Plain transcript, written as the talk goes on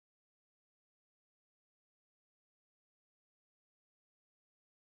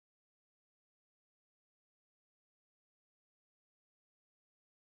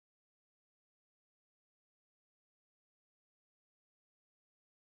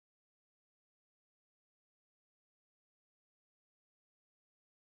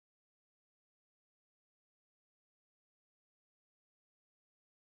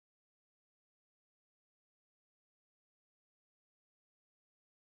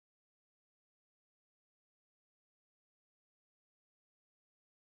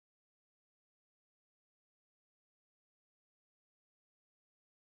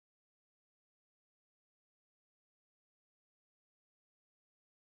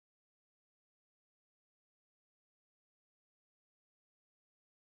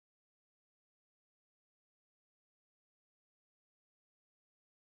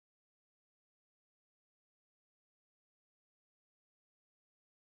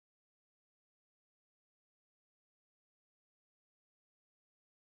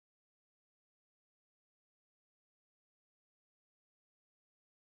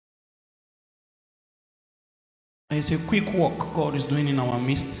There is a quick work God is doing in our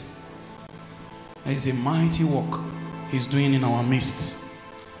midst. There is a mighty work He's doing in our midst.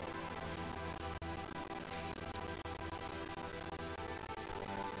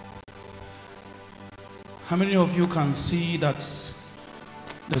 How many of you can see that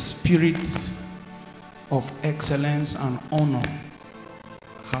the spirit of excellence and honor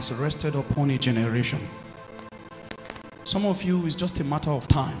has rested upon a generation? Some of you, it's just a matter of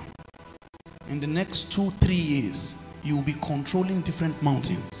time. In the next 2-3 years, you will be controlling different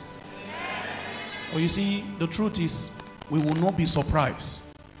mountains. But you see, the truth is, we will not be surprised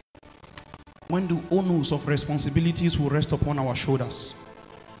when the onus of responsibilities will rest upon our shoulders.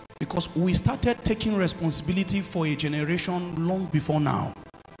 Because we started taking responsibility for a generation long before now.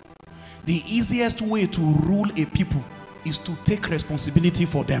 The easiest way to rule a people is to take responsibility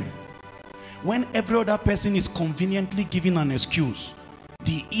for them. When every other person is conveniently giving an excuse,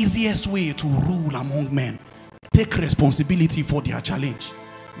 the easiest way to rule among men, take responsibility for their challenge.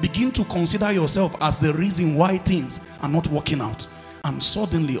 Begin to consider yourself as the reason why things are not working out. And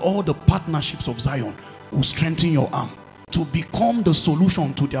suddenly all the partnerships of Zion will strengthen your arm to become the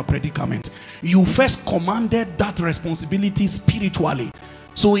solution to their predicament. You first commanded that responsibility spiritually,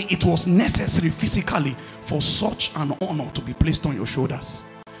 so it was necessary physically for such an honor to be placed on your shoulders.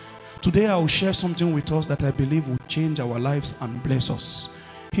 Today I will share something with us that I believe will change our lives and bless us.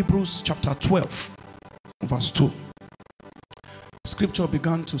 Hebrews chapter 12 verse 2. Scripture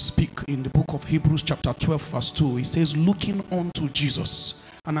began to speak in the book of Hebrews chapter 12 verse 2. It says, looking unto Jesus.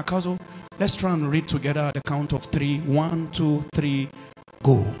 And Akazo, let's try and read together at the count of 3. 1, 2, 3,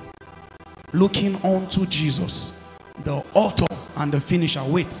 go. Looking unto Jesus, the author and the finisher.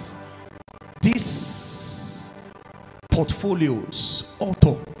 Wait. This portfolios,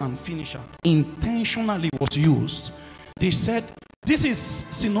 author and finisher, intentionally was used. They said this is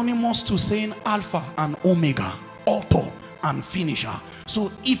synonymous to saying Alpha and Omega, author and finisher.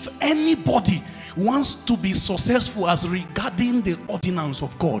 So if anybody wants to be successful as regarding the ordinance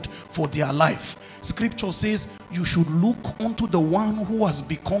of God for their life, Scripture says you should look unto the one who has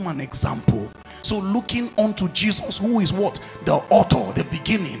become an example. So looking unto Jesus, who is what? The author, the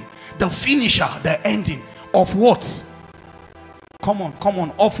beginning, the finisher, the ending of what? Come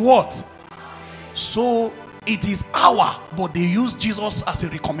on, of what? So it is our, but they use Jesus as a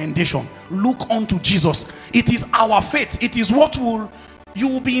recommendation. Look unto Jesus. It is our faith. It is what you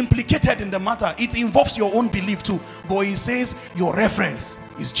will be implicated in the matter. It involves your own belief too. But he says your reference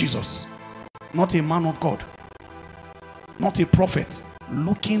is Jesus, not a man of God, not a prophet.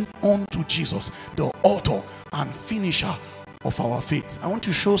 Looking unto Jesus, the author and finisher of our faith. I want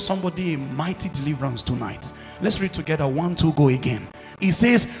to show somebody a mighty deliverance tonight. Let's read together. 1, 2, go again. He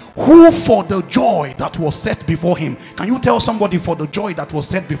says, who for the joy that was set before him. Can you tell somebody for the joy that was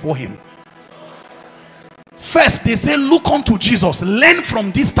set before him? First, they say, look unto Jesus. Learn from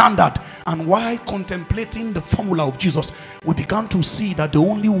this standard. And while contemplating the formula of Jesus, we began to see that the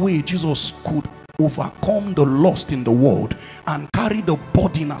only way Jesus could overcome the lust in the world and carry the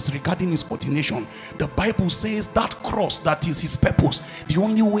burden as regarding his ordination, the Bible says that cross that is his purpose, the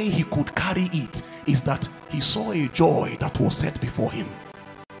only way he could carry it is that he saw a joy that was set before him.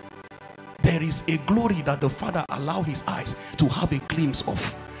 There is a glory that the Father allowed his eyes to have a glimpse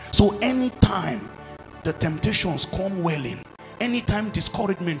of. So anytime the temptations come welling, anytime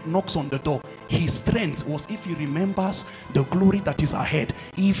discouragement knocks on the door, his strength was if he remembers the glory that is ahead,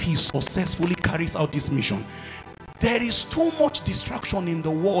 if he successfully carries out this mission. There is too much distraction in the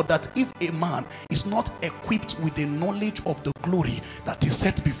world that if a man is not equipped with the knowledge of the glory that is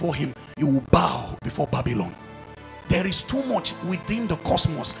set before him, you will bow before Babylon. There is too much within the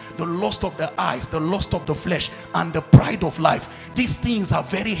cosmos, the lust of the eyes, the lust of the flesh, and the pride of life. These things are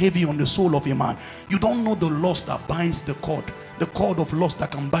very heavy on the soul of a man. You don't know the lust that binds the cord of lust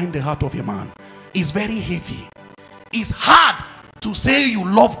that can bind the heart of a man. It's very heavy. It's hard to say you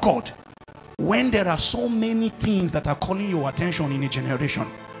love God when there are so many things that are calling your attention in a generation.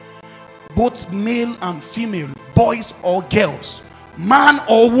 Both male and female, boys or girls, man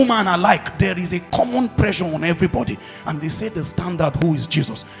or woman alike, there is a common pressure on everybody. And they say the standard, who is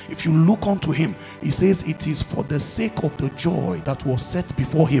Jesus. If you look unto him, he says it is for the sake of the joy that was set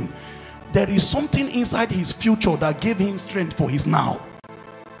before him. There is something inside his future that gave him strength for his now.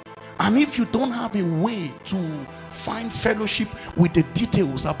 And if you don't have a way to find fellowship with the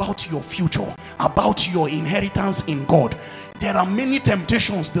details about your future, about your inheritance in God, there are many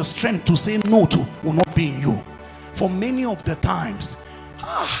temptations the strength to say no to will not be in you. For many of the times,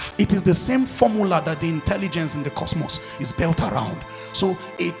 it is the same formula that the intelligence in the cosmos is built around. So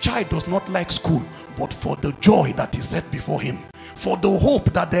a child does not like school, but for the joy that is set before him, for the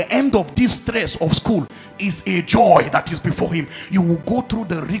hope that the end of this stress of school is a joy that is before him. You will go through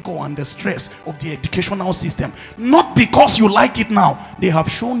the rigor and the stress of the educational system, not because you like it now. They have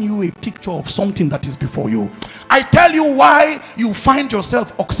shown you a picture of something that is before you. I tell you why you find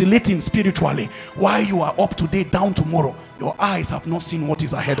yourself oscillating spiritually, why you are up today, down tomorrow. Your eyes have not seen what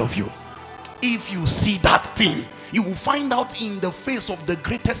is ahead of you. If you see that thing, you will find out in the face of the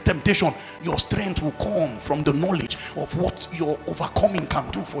greatest temptation, your strength will come from the knowledge of what your overcoming can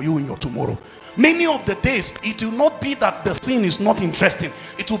do for you in your tomorrow. Many of the days, it will not be that the sin is not interesting.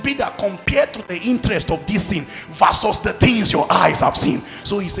 It will be that compared to the interest of this sin versus the things your eyes have seen.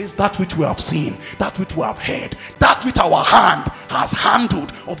 So he says, that which we have seen, that which we have heard, that which our hand has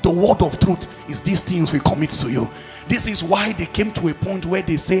handled of the word of truth is these things we commit to you. This is why they came to a point where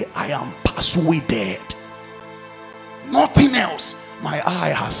they say, I am persuaded. Nothing else. My eye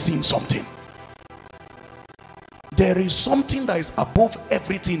has seen something. There is something that is above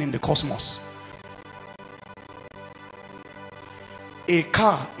everything in the cosmos. A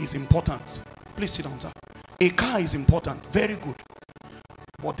car is important. Please sit down, sir. A car is important. Very good.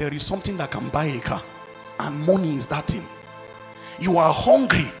 But there is something that can buy a car. And money is that thing. You are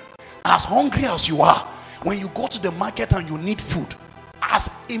hungry. As hungry as you are, when you go to the market and you need food, as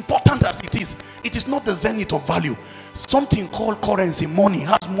important as it is not the zenith of value. Something called currency, money,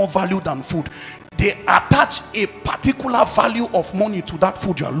 has more value than food. They attach a particular value of money to that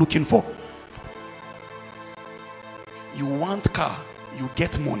food you are looking for. You want car, you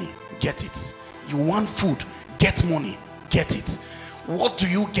get money, get it. You want food, get money, get it. What do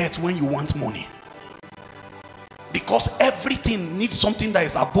you get when you want money? Because everything needs something that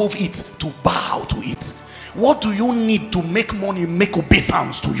is above it to bow to it. What do you need to make money make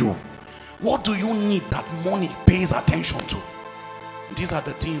obeisance to you? What do you need that money pays attention to? These are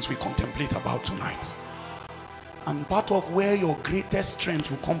the things we contemplate about tonight. And part of where your greatest strength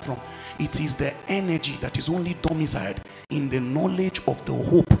will come from, it is the energy that is only domiciled in the knowledge of the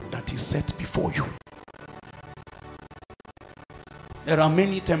hope that is set before you. There are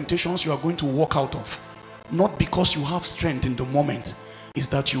many temptations you are going to walk out of, not because you have strength in the moment, is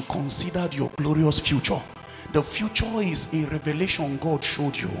that you considered your glorious future. The future is a revelation God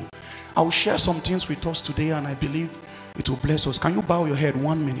showed you. I'll share some things with us today, and I believe it will bless us. Can you bow your head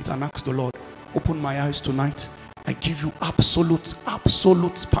 1 minute and ask the Lord, open my eyes tonight? I give you absolute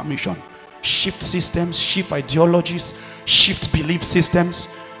permission. Shift systems, shift ideologies, shift belief systems.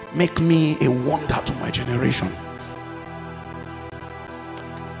 Make me a wonder to my generation.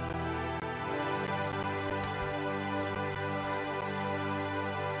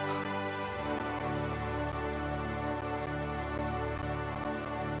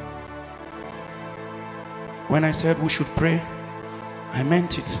 When I said we should pray, I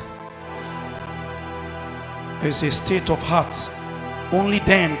meant it. There's a state of heart. Only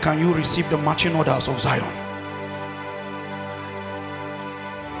then can you receive the marching orders of Zion.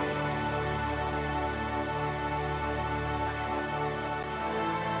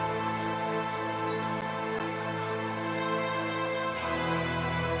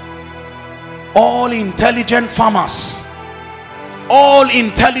 All intelligent farmers,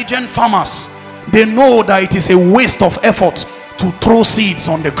 they know that it is a waste of effort to throw seeds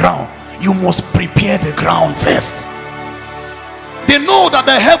on the ground. You must prepare the ground first. They know that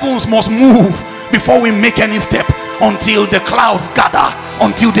the heavens must move before we make any step, until the clouds gather,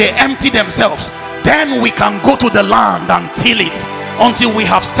 until they empty themselves. Then we can go to the land and till it, until we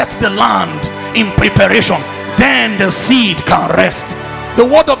have set the land in preparation. Then the seed can rest. The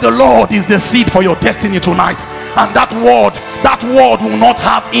word of the Lord is the seed for your destiny tonight, and that word will not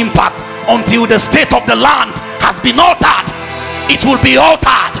have impact until the state of the land has been altered. It will be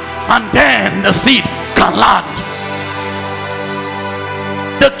altered, and then the seed can land.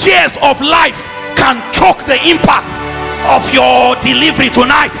 The cares of life can choke the impact of your delivery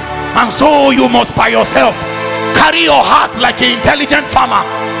tonight, and so you must by yourself carry your heart like an intelligent farmer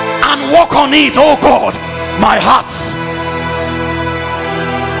and walk on it. Oh God, my heart.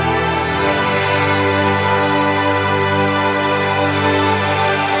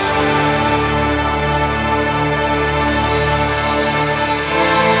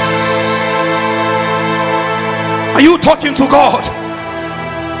 Are you talking to God?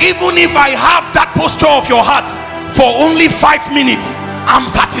 Even if I have that posture of your heart for only 5 minutes, I'm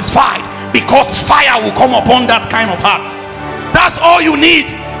satisfied, because fire will come upon that kind of heart. That's all you need.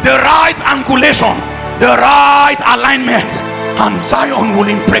 The right angulation, the right alignment, and Zion will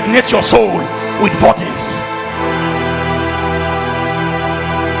impregnate your soul with bodies.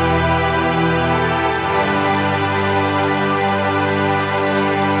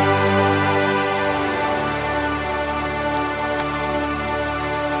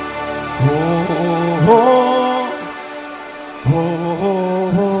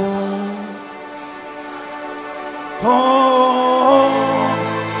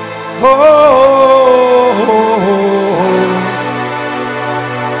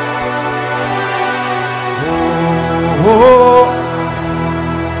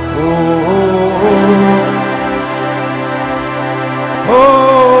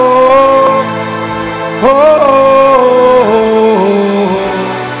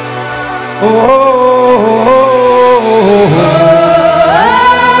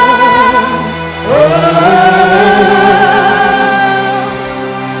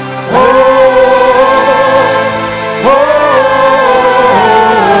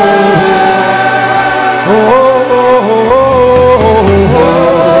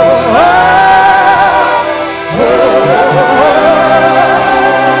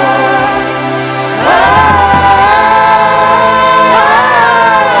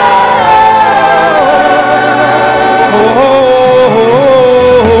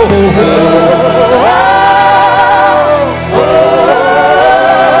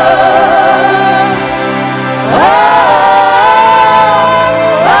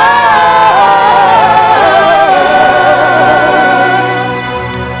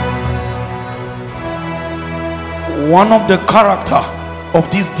 One of the character of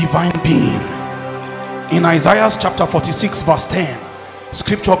this divine being, in Isaiah chapter 46 verse 10,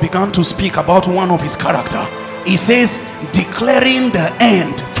 scripture began to speak about one of his character. He says, declaring the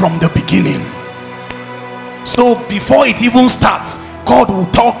end from the beginning. So before it even starts, God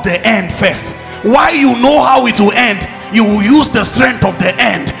will talk the end first. Why? You know how it will end. You will use the strength of the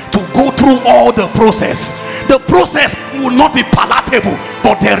end to go through all the process. The process will not be palatable,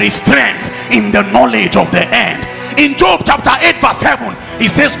 but there is strength in the knowledge of the end. In Job chapter 8 verse 7, he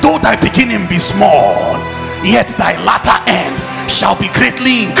says, though thy beginning be small, yet thy latter end shall be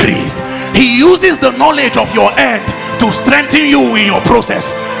greatly increased. He uses the knowledge of your end to strengthen you in your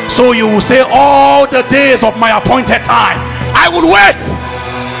process. So you will say, all the days of my appointed time, I will wait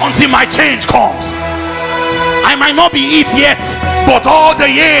until my change comes. I might not be it yet, but all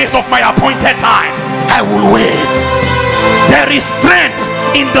the years of my appointed time, I will wait. There is strength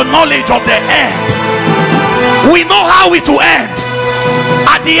in the knowledge of the end. We know how it will end.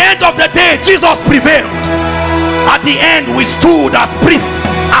 At the end of the day, Jesus prevailed. At the end, we stood as priest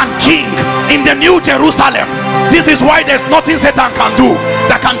and king in the new Jerusalem. This is why there's nothing Satan can do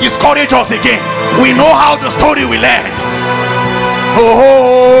that can discourage us again. We know how the story will end. Oh,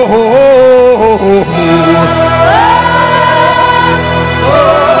 oh, oh, oh, oh.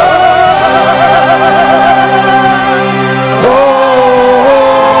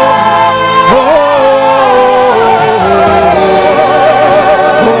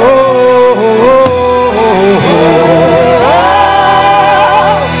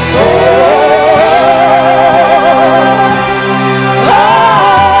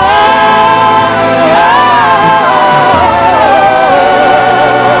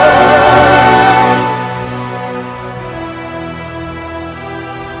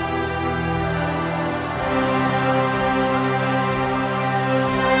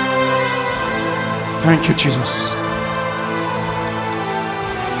 Thank you, Jesus.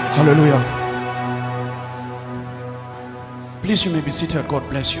 Hallelujah. Please, you may be seated. God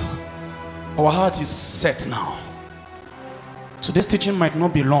bless you. Our heart is set now. So this teaching might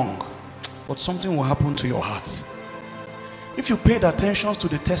not be long, but something will happen to your heart. If you paid attention to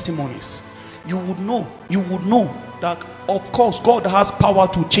the testimonies, you would know that of course God has power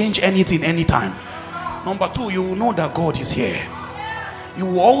to change anything anytime. Number two, you will know that God is here. You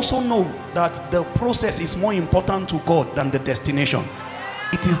will also know that the process is more important to God than the destination.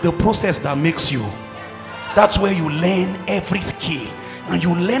 It is the process that makes you. That's where you learn every skill, and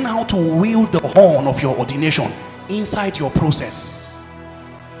you learn how to wield the horn of your ordination inside your process.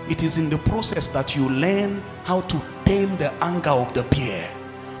 It is in the process that you learn how to tame the anger of the bear,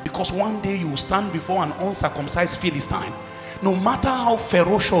 because one day you will stand before an uncircumcised Philistine. No matter how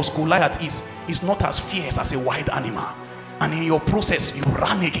ferocious Goliath is, he's not as fierce as a wild animal. And in your process, you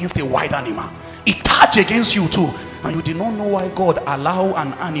ran against a wild animal. It charged against you too. And you did not know why God allowed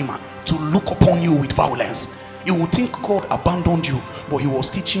an animal to look upon you with violence. You would think God abandoned you, but he was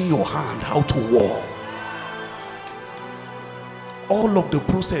teaching your hand how to war. All of the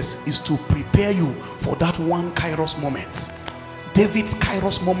process is to prepare you for that one Kairos moment. David's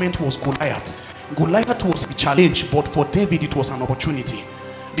Kairos moment was Goliath. Goliath was a challenge, but for David it was an opportunity.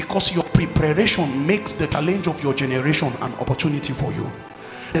 Because your preparation makes the challenge of your generation an opportunity for you.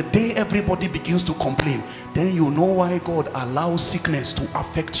 The day everybody begins to complain, then you know why God allows sickness to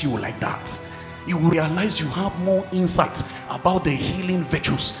affect you like that. You will realize you have more insight about the healing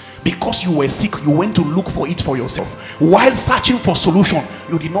virtues. Because you were sick, you went to look for it for yourself. While searching for solution,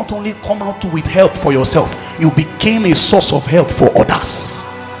 you did not only come out with help for yourself, you became a source of help for others.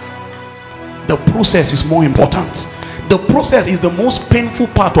 The process is more important. The process is the most painful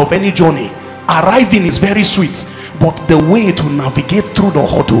part of any journey. Arriving is very sweet, but the way to navigate through the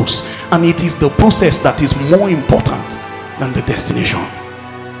hurdles, and it is the process that is more important than the destination.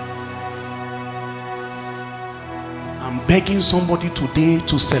 I'm begging somebody today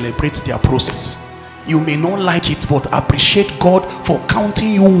to celebrate their process. You may not like it, but appreciate God for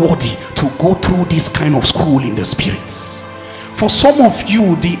counting you worthy to go through this kind of school in the spirit. For some of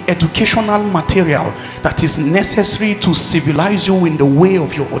you, the educational material that is necessary to civilize you in the way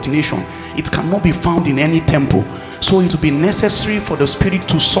of your ordination, it cannot be found in any temple. So it will be necessary for the Spirit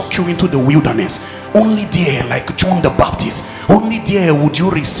to suck you into the wilderness. Only there, like John the Baptist, only there would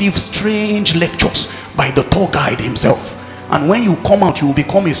you receive strange lectures by the tour guide himself. And when you come out, you will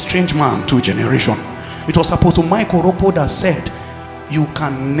become a strange man to a generation. It was Apostle Michael Ropo that said, you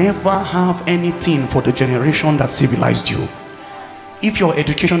can never have anything for the generation that civilized you. If your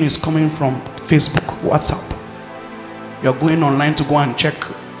education is coming from Facebook, WhatsApp, you're going online to go and check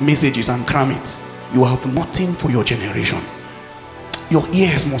messages and cram it, you have nothing for your generation. Your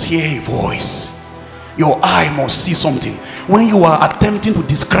ears must hear a voice. Your eye must see something. When you are attempting to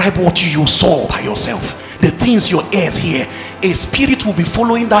describe what you saw by yourself, the things your ears hear, a spirit will be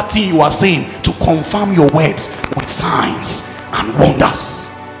following that thing you are saying to confirm your words with signs and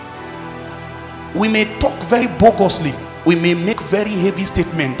wonders. We may talk very bogusly, we may make very heavy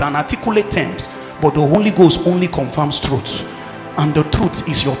statements and articulate terms, but the Holy Ghost only confirms truth. And the truth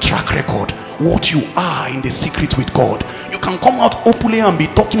is your track record, what you are in the secret with God. You can come out openly and be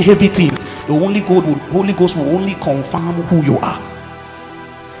talking heavy things. The Holy Ghost will only confirm who you are.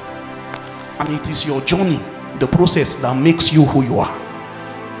 And it is your journey, the process, that makes you who you are.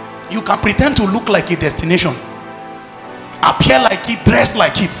 You can pretend to look like a destination, appear like it, dress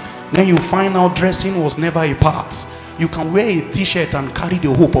like it. Then you find out dressing was never a part. You can wear a t-shirt and carry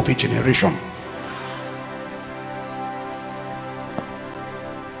the hope of a generation.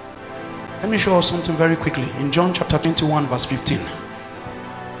 Let me show us something very quickly. In John chapter 21 verse 15.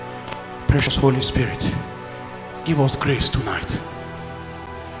 Precious Holy Spirit, give us grace tonight.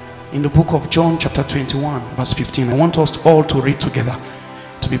 In the book of John chapter 21 verse 15, I want us all to read together,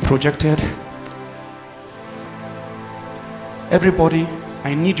 to be projected. Everybody,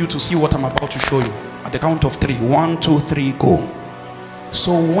 I need you to see what I'm about to show you. At the count of 3. 1, 2, 3, go.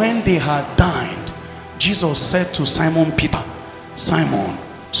 So when they had dined, Jesus said to Simon Peter, Simon,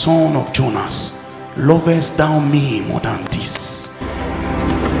 son of Jonas, lovest thou me more than this?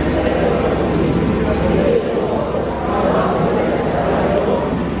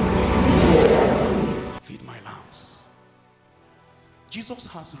 Feed my lambs. Jesus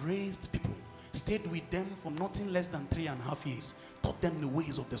has raised people, stayed with them for nothing less than 3.5 years, taught them the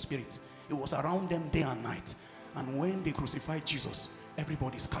ways of the Spirit. It was around them day and night. And when they crucified Jesus,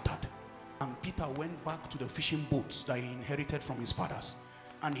 everybody scattered. And Peter went back to the fishing boats that he inherited from his fathers.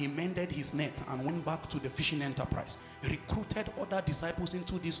 And he mended his net and went back to the fishing enterprise. He recruited other disciples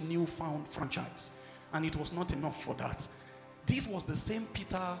into this newfound franchise. And it was not enough for that. This was the same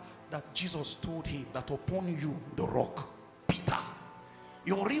Peter that Jesus told him that upon you, the rock, Peter.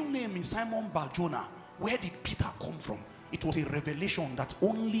 Your real name is Simon Bar-Jonah. Where did Peter come from? It was a revelation that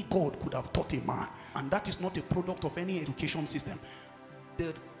only God could have taught a man. And that is not a product of any education system.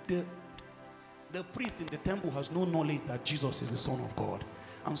 The priest in the temple has no knowledge that Jesus is the Son of God.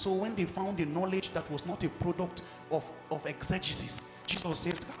 And so when they found a knowledge that was not a product of exegesis, Jesus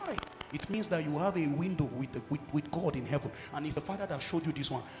says, hi, it means that you have a window with God in heaven. And it's the Father that showed you this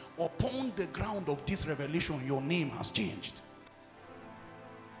one. Upon the ground of this revelation, your name has changed.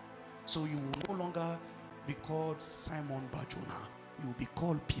 So you will no longer be called Simon Bar-Jonah. You will be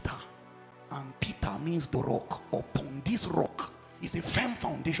called Peter. And Peter means the rock. Upon this rock is a firm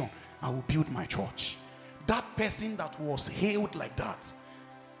foundation. I will build my church. That person that was hailed like that,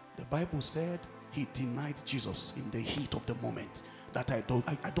 the Bible said he denied Jesus in the heat of the moment. That I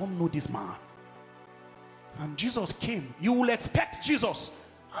don't know this man. And Jesus came. You will expect Jesus.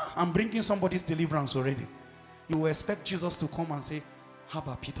 I'm bringing somebody's deliverance already. You will expect Jesus to come and say, how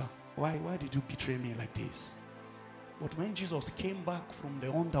about Peter? Why did you betray me like this? But when Jesus came back from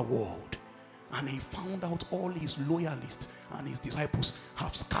the underworld and he found out all his loyalists and his disciples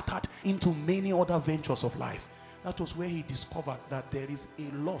have scattered into many other ventures of life, that was where he discovered that there is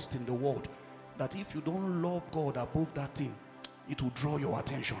a lust in the world, that if you don't love God above that thing, it will draw your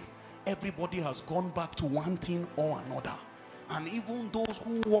attention. Everybody has gone back to one thing or another. And even those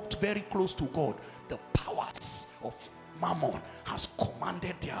who walked very close to God, the powers of Mammon has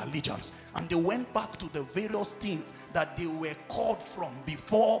commanded their allegiance, and they went back to the various things that they were called from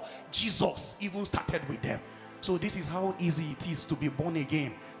before Jesus even started with them. So this is how easy it is to be born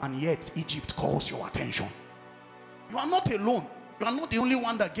again, and yet Egypt calls your attention. You are not alone. You are not the only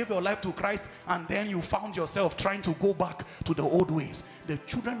one that gave your life to Christ and then you found yourself trying to go back to the old ways. The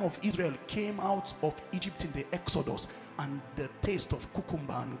children of Israel came out of Egypt in the Exodus, and the taste of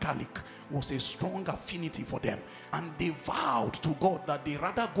cucumber and garlic was a strong affinity for them, and they vowed to God that they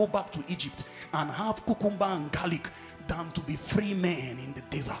rather go back to Egypt and have cucumber and garlic than to be free men in the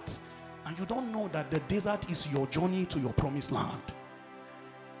desert. And you don't know that the desert is your journey to your promised land.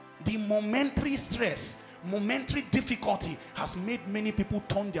 The momentary stress, momentary difficulty has made many people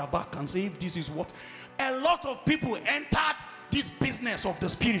turn their back and say, if this is what... A lot of people entered this business of the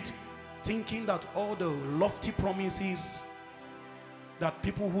spirit thinking that all the lofty promises that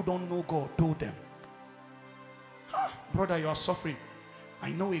people who don't know God told them. Brother, you are suffering.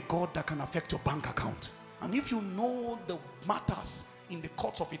 I know a God that can affect your bank account. And if you know the matters in the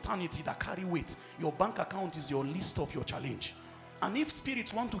courts of eternity that carry weight, your bank account is your list of your challenge. And if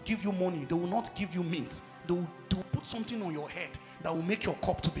spirits want to give you money, they will not give you mint. They will put something on your head that will make your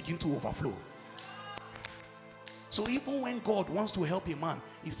cup to begin to overflow. So even when God wants to help a man,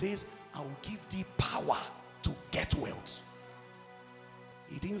 he says, I will give thee power to get wealth.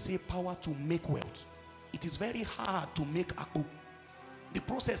 He didn't say power to make wealth. It is very hard to make akpu. The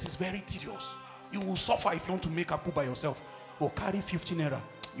process is very tedious. You will suffer if you want to make akpu by yourself. Or carry 15 naira,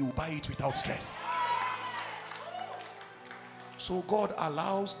 you will buy it without stress. So God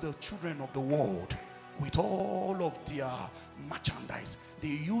allows the children of the world, with all of their merchandise, they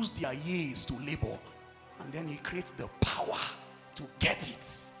use their years to labor, and then he creates the power to get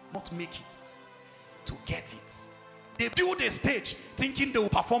it, not make it, to get it. They build a stage thinking they will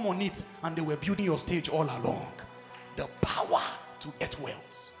perform on it, and they were building your stage all along. The power to get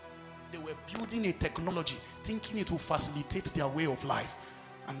wealth. They were building a technology thinking it will facilitate their way of life,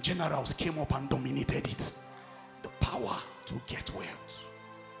 and generals came up and dominated it. The power to get wealth.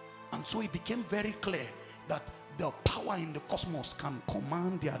 And so it became very clear that the power in the cosmos can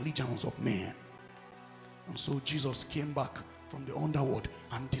command the allegiance of men. And so Jesus came back from the underworld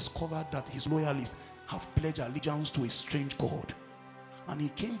and discovered that his loyalists have pledged allegiance to a strange God. And he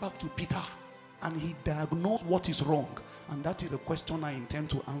came back to Peter and he diagnosed what is wrong. And that is the question I intend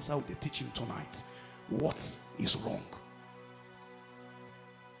to answer with the teaching tonight. What is wrong?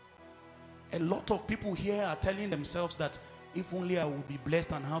 A lot of people here are telling themselves that if only I will be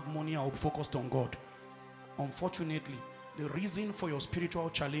blessed and have money, I will be focused on God. Unfortunately, the reason for your spiritual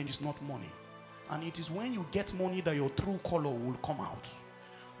challenge is not money. And it is when you get money that your true color will come out.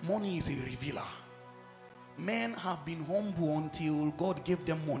 Money is a revealer. Men have been humble until God gave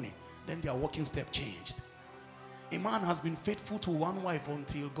them money. Then their walking step changed. A man has been faithful to one wife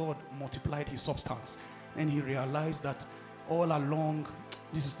until God multiplied his substance. And he realized that all along,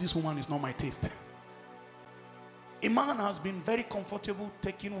 this woman is not my taste. A man has been very comfortable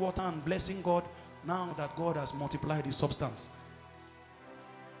taking water and blessing God. Now that God has multiplied his substance,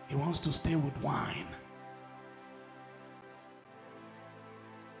 he wants to stay with wine.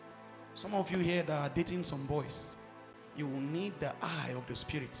 Some of you here that are dating some boys, you will need the eye of the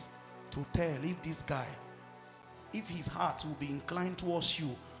Spirit to tell if this guy, if his heart will be inclined towards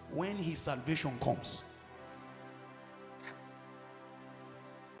you when his salvation comes.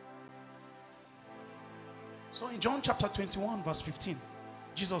 So in John chapter 21 verse 15,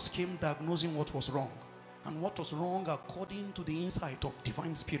 Jesus came diagnosing what was wrong. And what was wrong according to the insight of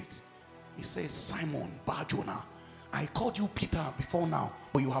divine spirits. He says, Simon Bar-Jonah, I called you Peter before now,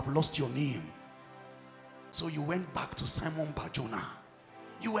 but you have lost your name. So you went back to Simon Bar-Jonah.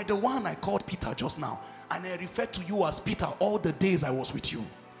 You were the one I called Peter just now, and I referred to you as Peter all the days I was with you.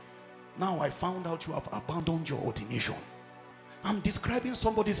 Now I found out you have abandoned your ordination. I'm describing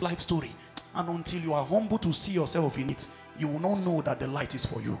somebody's life story, and until you are humble to see yourself in it, you will not know that the light is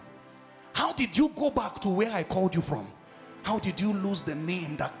for you. How did you go back to where I called you from? How did you lose the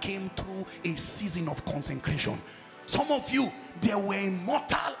name that came through a season of consecration? Some of you, there were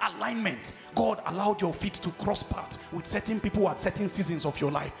immortal alignment. God allowed your feet to cross paths with certain people at certain seasons of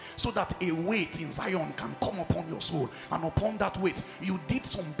your life, so that a weight in Zion can come upon your soul, and upon that weight you did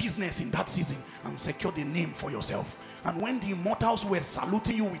some business in that season and secured a name for yourself. And when the immortals were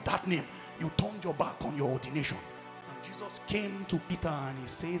saluting you with that name, you turned your back on your ordination. And Jesus came to Peter and he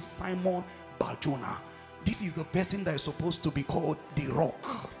says, Simon Bar-Jonah, this is the person that is supposed to be called the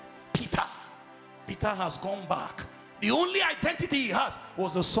rock. Peter. Peter has gone back. The only identity he has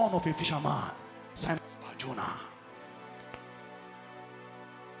was the son of a fisherman, Simon Bar-Jonah.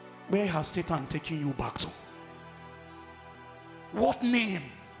 Where has Satan taken you back to? What name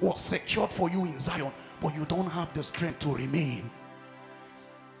was secured for you in Zion, but you don't have the strength to remain?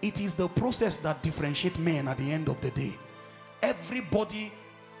 It is the process that differentiates men at the end of the day. Everybody,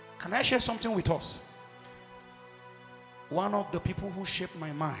 can I share something with us? One of the people who shaped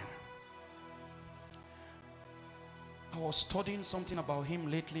my mind, I was studying something about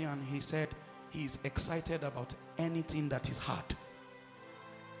him lately, and he said he's excited about anything that is hard.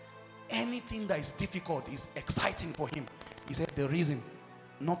 Anything that is difficult is exciting for him. He said the reason,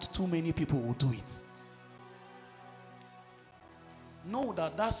 not too many people will do it. Know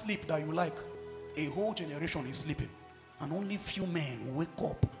that sleep that you like, a whole generation is sleeping, and only few men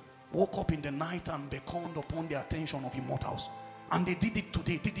woke up in the night and beckoned upon the attention of immortals. And they did it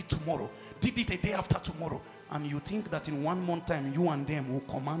today, did it tomorrow, did it a day after tomorrow. And you think that in 1 month time, you and them will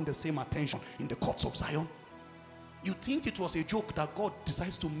command the same attention in the courts of Zion? You think it was a joke that God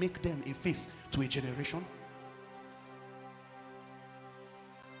decides to make them a face to a generation?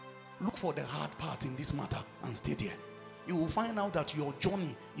 Look for the hard part in this matter and stay there. You will find out that your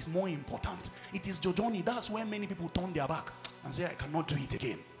journey is more important. It is your journey. That's where many people turn their back and say, I cannot do it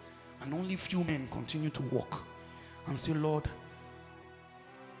again. And only few men continue to walk and say, Lord,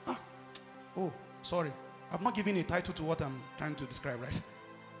 oh, sorry, I've not given a title to what I'm trying to describe, right?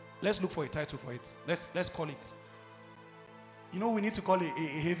 Let's look for a title for it. Let's call it, you know, we need to call it a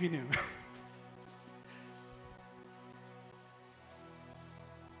heavy name.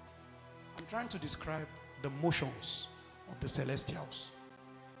 I'm trying to describe the motions of the celestials.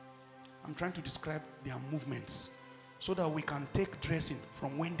 I'm trying to describe their movements so that we can take dressing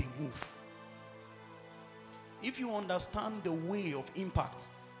from when they move. If you understand the way of impact,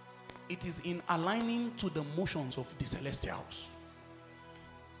 it is in aligning to the motions of the celestials.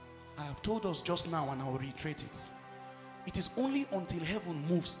 I have told us just now, and I will reiterate it. It is only until heaven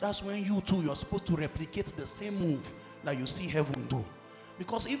moves, that's when you too, you are supposed to replicate the same move that you see heaven do.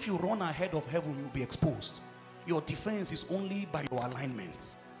 Because if you run ahead of heaven, you'll be exposed. Your defense is only by your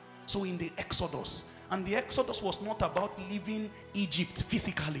alignment. So in the Exodus, and the Exodus was not about leaving Egypt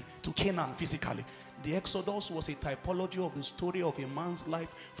physically to Canaan physically. The Exodus was a typology of the story of a man's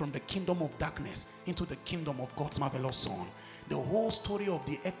life from the kingdom of darkness into the kingdom of God's marvelous Son. The whole story of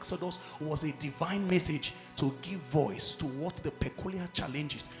the Exodus was a divine message to give voice to what the peculiar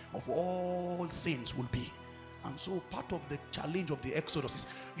challenges of all saints will be. And so part of the challenge of the Exodus is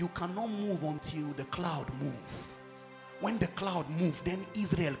you cannot move until the cloud moves. When the cloud moves, then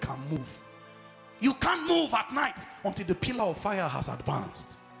Israel can move. You can't move at night until the pillar of fire has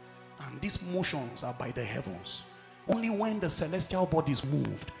advanced. And these motions are by the heavens. Only when the celestial bodies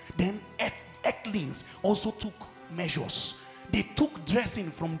moved, then earthlings also took measures. They took dressing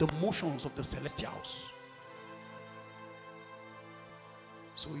from the motions of the celestials.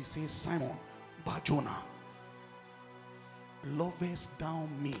 So he says, Simon Bar-Jonah, lovest thou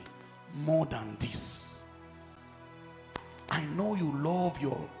me more than this? I know you love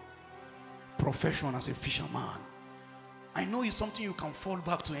your profession as a fisherman. I know it's something you can fall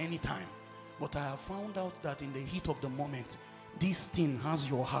back to anytime. But I have found out that in the heat of the moment, this thing has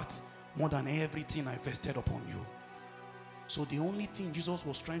your heart more than everything I vested upon you. So the only thing Jesus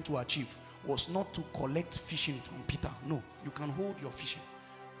was trying to achieve was not to collect fishing from Peter. No, you can hold your fishing.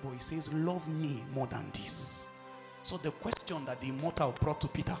 But he says, love me more than this. So the question that the immortal brought to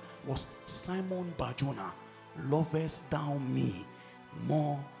Peter was, Simon Bar-Jonah, lovest thou me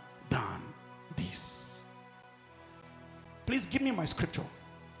more than this? Please give me my scripture.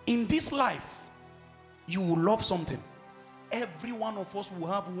 In this life, you will love something. Every one of us will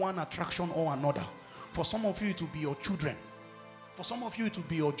have one attraction or another. For some of you, it will be your children. For some of you, it will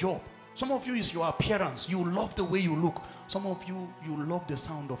be your job. Some of you, is your appearance. You love the way you look. Some of you, you love the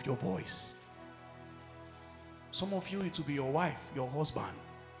sound of your voice. Some of you, it will be your wife, your husband.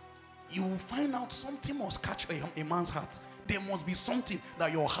 You will find out something must catch a man's heart. There must be something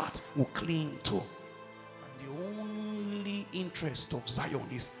that your heart will cling to. And the only interest of Zion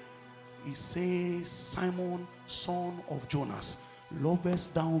is, he says, Simon, son of Jonas,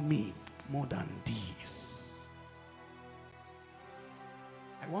 lovest thou me more than these?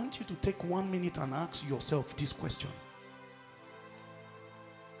 I want you to take 1 minute and ask yourself this question.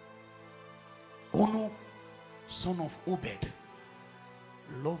 Ono, son of Obed,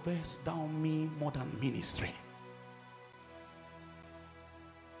 lovest thou me more than ministry?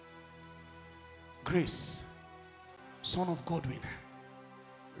 Grace, son of Godwin,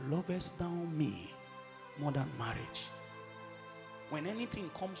 lovest thou me more than marriage? When anything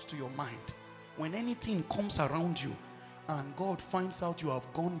comes to your mind, when anything comes around you, and God finds out you have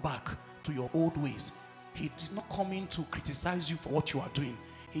gone back to your old ways, he is not coming to criticize you for what you are doing.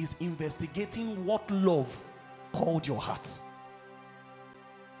 He's investigating what love called your heart.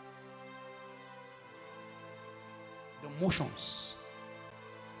 The motions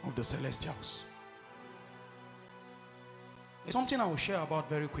of the celestials. It's something I will share about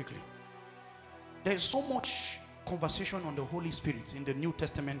very quickly. There is so much conversation on the Holy Spirit in the New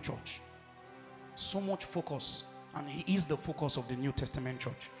Testament church. So much focus, and he is the focus of the New Testament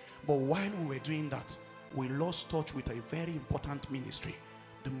church. But while we were doing that, we lost touch with a very important ministry,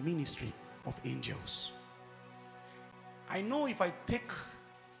 the ministry of angels. I know if I take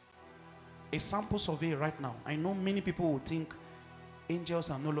a sample survey right now, I know many people will think angels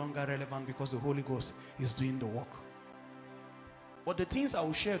are no longer relevant because the Holy Ghost is doing the work. But the things I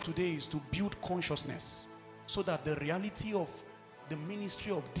will share today is to build consciousness so that the reality of the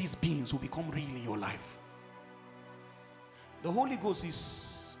ministry of these beings will become real in your life. The Holy Ghost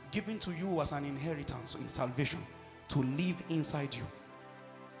is given to you as an inheritance in salvation to live inside you.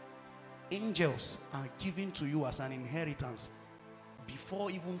 Angels are given to you as an inheritance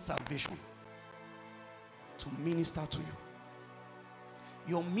before even salvation to minister to you.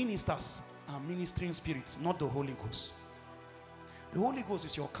 Your ministers are ministering spirits, not the Holy Ghost. The Holy Ghost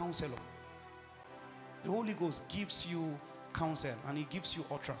is your counselor. The Holy Ghost gives you counsel and he gives you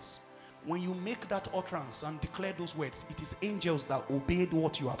utterance. When you make that utterance and declare those words, it is angels that obeyed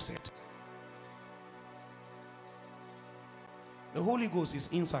what you have said. The Holy Ghost is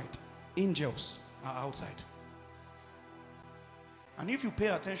inside. Angels are outside. And if you pay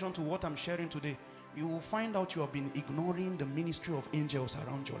attention to what I'm sharing today, you will find out you have been ignoring the ministry of angels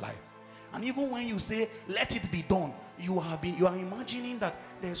around your life. And even when you say, let it be done, you are imagining that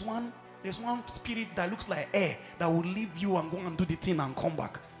there's one spirit that looks like air that will leave you and go and do the thing and come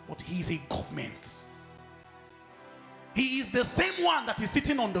back. But he is a government. He is the same one that is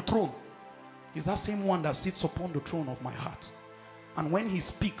sitting on the throne. He's that same one that sits upon the throne of my heart. And when he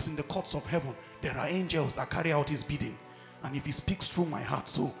speaks in the courts of heaven, there are angels that carry out his bidding. And if he speaks through my heart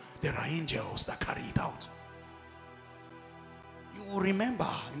too, there are angels that carry it out. You will remember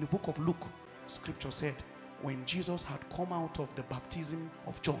in the book of Luke, scripture said, when Jesus had come out of the baptism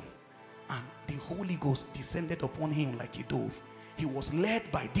of John and the Holy Ghost descended upon him like a dove, he was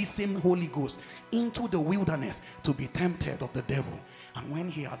led by this same Holy Ghost into the wilderness to be tempted of the devil. And when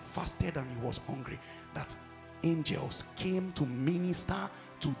he had fasted and he was hungry, that angels came to minister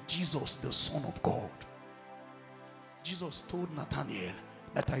to Jesus, the Son of God. Jesus told Nathanael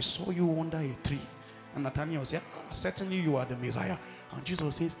that I saw you under a tree. And Nathanael said, certainly you are the Messiah. And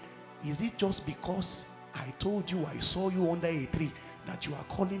Jesus says, is it just because I told you I saw you under a tree that you are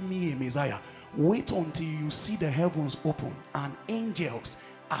calling me a Messiah? Wait until you see the heavens open and angels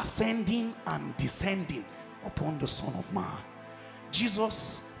ascending and descending upon the Son of Man.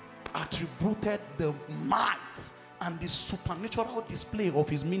 Jesus attributed the might and the supernatural display of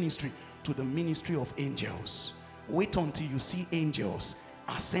his ministry to the ministry of angels. Wait until you see angels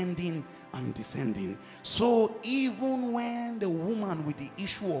ascending and descending. So even when the woman with the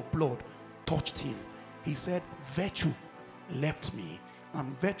issue of blood touched him, he said, virtue left me.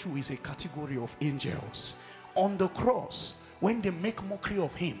 And virtue is a category of angels. On the cross, when they make mockery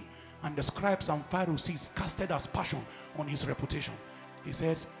of him and the scribes and Pharisees casted aspersion on his reputation, he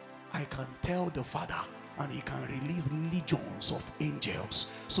says, I can tell the Father and he can release legions of angels.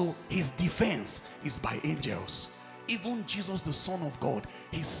 So his defense is by angels. Even Jesus, the Son of God,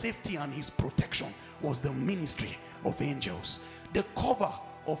 his safety and his protection was the ministry of angels. The cover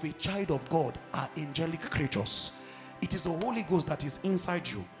of a child of God are angelic creatures. It is the Holy Ghost that is inside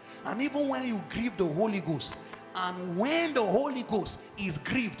you. And even when you grieve the Holy Ghost, and when the Holy Ghost is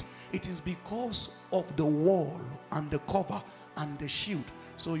grieved, it is because of the wall and the cover and the shield.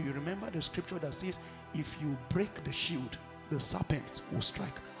 So you remember the scripture that says, if you break the shield, the serpent will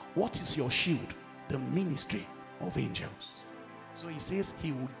strike. What is your shield? The ministry of angels. So he says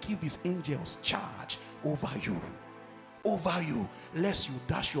he will give his angels charge over you, lest you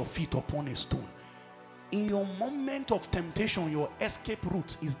dash your feet upon a stone. In your moment of temptation, your escape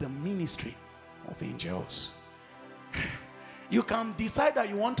route is the ministry of angels. You can decide that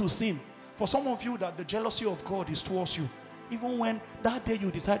you want to sin. For some of you, that the jealousy of God is towards you. Even when that day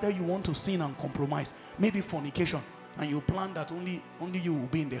you decided you want to sin and compromise, maybe fornication, and you plan that only you will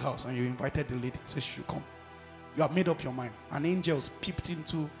be in the house, and you invited the lady, says she should come. You have made up your mind, and angels peeped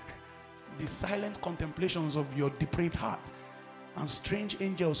into the silent contemplations of your depraved heart, and strange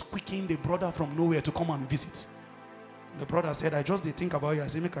angels quickened the brother from nowhere to come and visit. The brother said, I just did think about you. I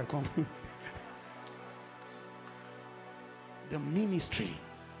said, make I come. The ministry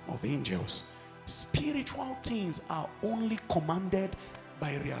of angels. Spiritual things are only commanded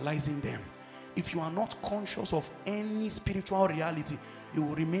by realizing them. If you are not conscious of any spiritual reality, you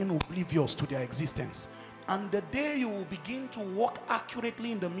will remain oblivious to their existence. And the day you will begin to walk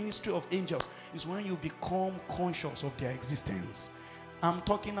accurately in the ministry of angels is when you become conscious of their existence. I'm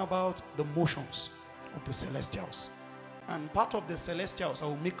talking about the motions of the celestials. And part of the celestials I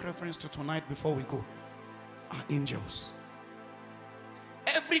will make reference to tonight before we go are angels.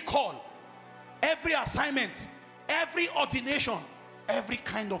 Every call, every assignment, every ordination, every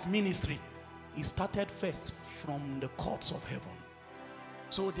kind of ministry is started first from the courts of heaven.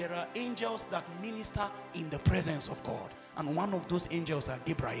 So there are angels that minister in the presence of God, and one of those angels are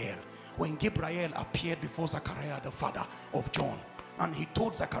Gabriel. When Gabriel appeared before Zechariah, the father of John, and he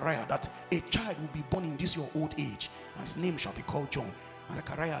told Zechariah that a child will be born in this your old age, and his name shall be called John. And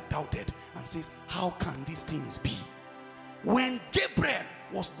Zechariah doubted and says, how can these things be? When Gabriel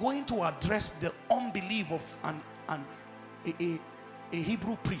was going to address the unbelief of a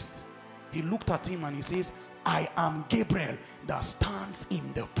Hebrew priest, he looked at him and he says, I am Gabriel that stands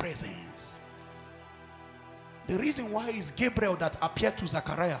in the presence. The reason why is Gabriel that appeared to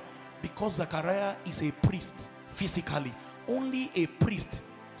Zechariah, because Zechariah is a priest physically. Only a priest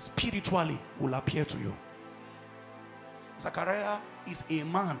spiritually will appear to you. Zechariah is a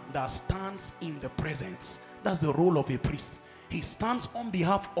man that stands in the presence. That's the role of a priest. He stands on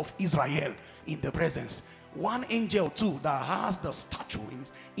behalf of Israel in the presence. One angel too that has the stature in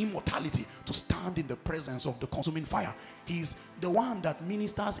immortality to stand in the presence of the consuming fire. He's the one that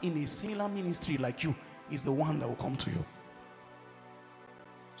ministers in a similar ministry like you. Is the one that will come to you.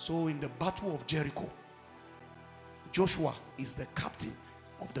 So in the battle of Jericho, Joshua is the captain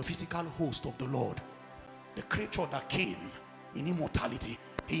of the physical host of the Lord, the creature that came in immortality.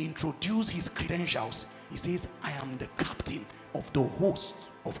 He introduced his credentials. He says, I am the captain of the host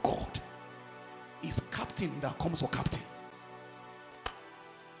of God. It's captain that comes for captain.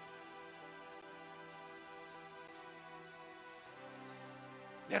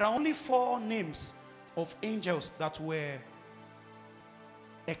 There are only 4 names of angels that were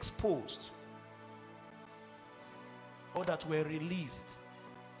exposed or that were released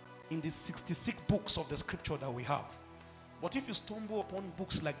in the 66 books of the scripture that we have. But if you stumble upon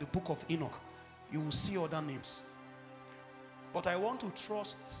books like the book of Enoch, you will see other names. But I want to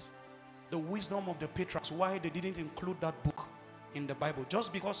trust the wisdom of the patriarchs why they didn't include that book in the Bible.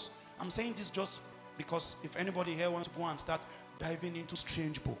 Just because, I'm saying this just because if anybody here wants to go and start diving into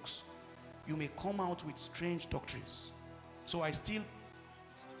strange books, you may come out with strange doctrines. So I still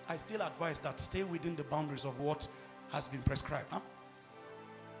advise that stay within the boundaries of what has been prescribed.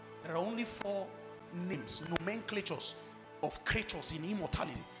 There are only 4 names, nomenclatures of creatures in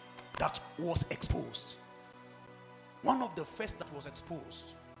immortality that was exposed. One of the first that was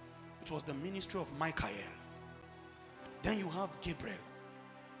exposed, it was the ministry of Michael. Then you have Gabriel.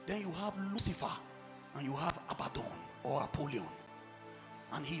 Then you have Lucifer. And you have Abaddon or Apollyon.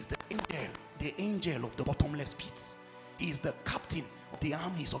 And he is the angel of the bottomless pits. He is the captain of the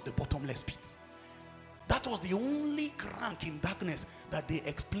armies of the bottomless pits. That was the only rank in darkness that they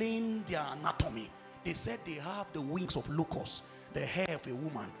explained their anatomy. They said they have the wings of locusts, the hair of a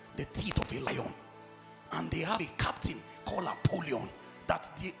woman, the teeth of a lion. And they have a captain called Apollyon. That's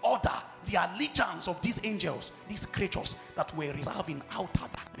the order, the allegiance of these angels, these creatures that were reserved in outer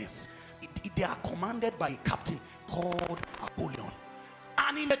darkness. They are commanded by a captain called Apollyon.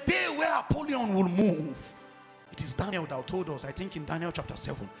 And in the day where Apollyon will move, it is Daniel that told us, I think in Daniel chapter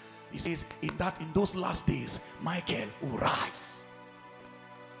 7, he says in those last days, Michael will rise.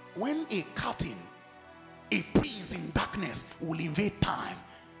 When a captain, a prince in darkness will invade time,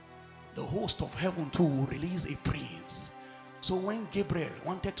 the host of heaven too will release a prince. So when Gabriel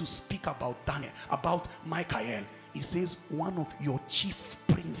wanted to speak about Daniel, about Michael, he says one of your chief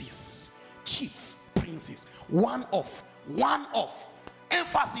princes. Chief princes. One of.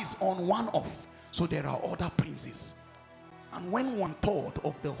 Emphasis on one of. So there are other princes. And when 1/3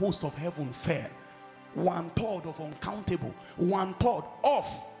 of the host of heaven fell, 1/3 of uncountable, 1/3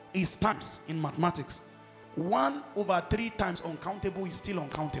 of is times in mathematics. 1/3 times uncountable is still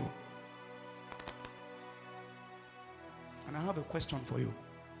uncountable. And I have a question for you.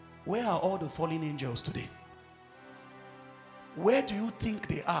 Where are all the fallen angels today? Where do you think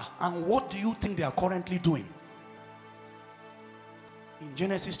they are? And what do you think they are currently doing? In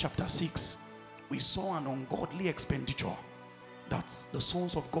Genesis chapter 6, we saw an ungodly expenditure. That's the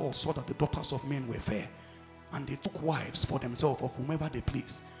sons of God saw that the daughters of men were fair. And they took wives for themselves of whomever they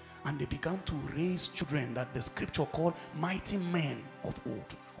pleased. And they began to raise children that the scripture called mighty men of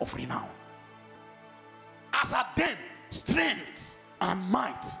old, of renown. As at then, strength and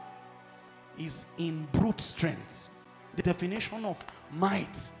might is in brute strength. The definition of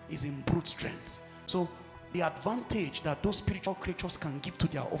might is in brute strength. So The advantage that those spiritual creatures can give to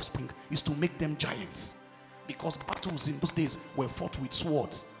their offspring is to make them giants, because battles in those days were fought with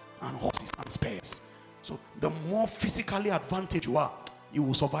swords and horses and spears. So the more physically advantaged you are, you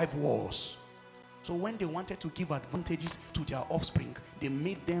will survive wars. So when they wanted to give advantages to their offspring, they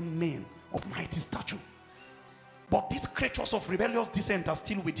made them men of mighty stature. But these creatures of rebellious descent are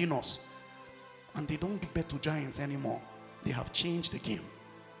still within us, and they don't give birth to giants anymore. They have changed the game.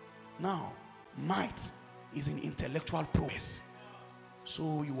 Now might is in intellectual prowess.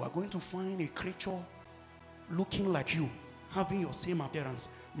 So you are going to find a creature looking like you, having your same appearance.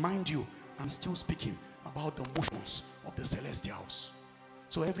 Mind you, I'm still speaking about the motions of the celestials.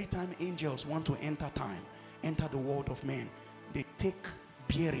 So every time angels want to enter time, enter the world of men, they take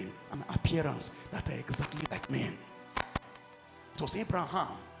bearing and appearance that are exactly like men. It was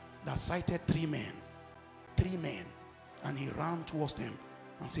Abraham that sighted three men, and he ran towards them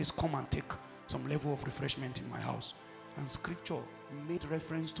and says, come and take some level of refreshment in my house. And scripture made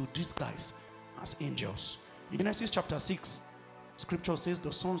reference to these guys as angels. In Genesis chapter 6, scripture says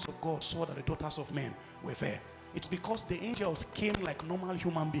the sons of God saw that the daughters of men were fair. It's because the angels came like normal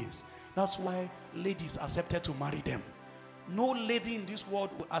human beings. That's why ladies accepted to marry them. No lady in this world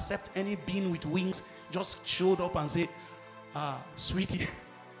will accept any being with wings just showed up and say, sweetie.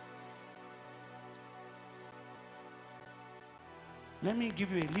 Let me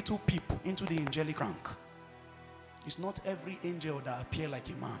give you a little peep into the angelic rank. It's not every angel that appear like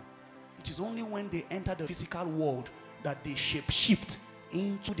a man. It is only when they enter the physical world that they shape shift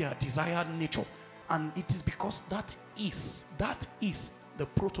into their desired nature. And it is because that is the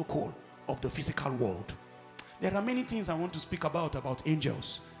protocol of the physical world. There are many things I want to speak about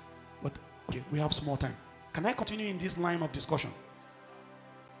angels, but okay, we have small time. Can I continue in this line of discussion?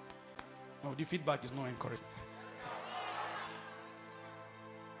 Oh, the feedback is not encouraging.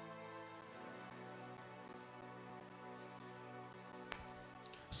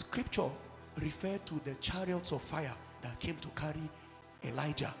 Scripture referred to the chariots of fire that came to carry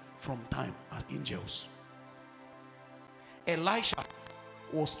Elijah from time as angels. Elisha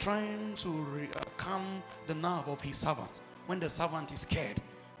was trying to calm the nerve of his servant when the servant is scared,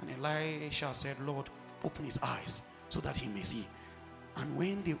 and Elisha said, Lord, open his eyes so that he may see. And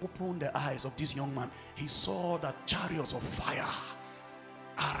when they opened the eyes of this young man, he saw that chariots of fire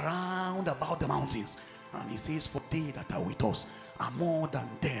around about the mountains. And he says, for they that are with us are more than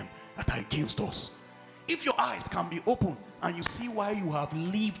them that are against us. If your eyes can be opened and you see why you have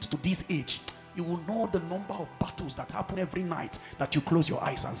lived to this age, you will know the number of battles that happen every night that you close your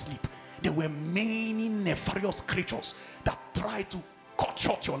eyes and sleep. There were many nefarious creatures that tried to cut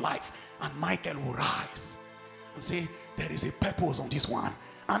short your life, and Michael will rise and say, there is a purpose on this one.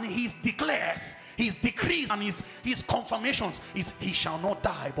 And he declares, his decrees and his confirmations is, he shall not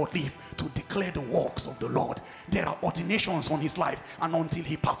die but live to declare the works of the Lord. There are ordinations on his life, and until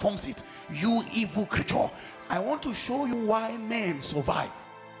he performs it, you evil creature, I want to show you why men survive.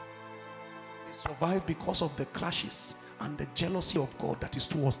 They survive because of the clashes and the jealousy of God that is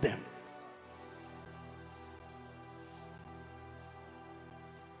towards them.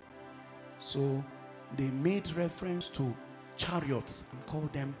 So they made reference to chariots and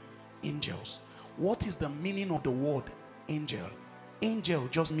called them angels. What is the meaning of the word angel? Angel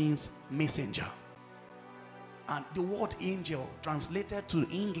just means messenger, and the word angel translated to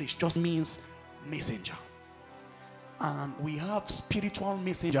English just means messenger. And we have spiritual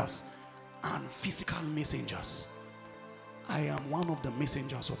messengers and physical messengers. I am one of the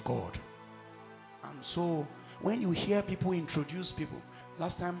messengers of God. And so when you hear people introduce people,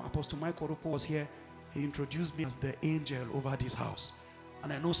 last time Apostle Michael Oropo was here, he introduced me as the angel over this house.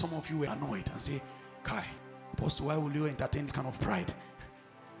 And I know some of you were annoyed and say, Kai, Apostle, why will you entertain this kind of pride?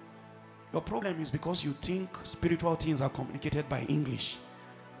 Your problem is because you think spiritual things are communicated by English.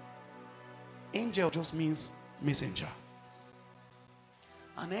 Angel just means messenger.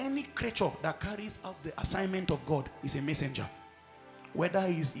 And any creature that carries out the assignment of God is a messenger. Whether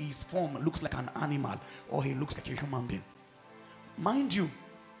his form looks like an animal or he looks like a human being. Mind you,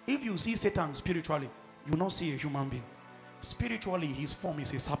 if you see Satan spiritually, you will not see a human being. Spiritually, his form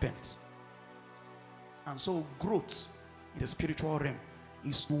is a serpent. And so growth in the spiritual realm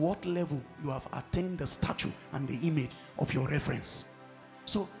is to what level you have attained the stature and the image of your reference.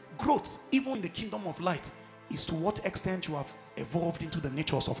 So growth, even in the kingdom of light, is to what extent you have evolved into the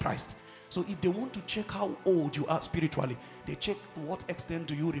natures of Christ. So if they want to check how old you are spiritually, they check to what extent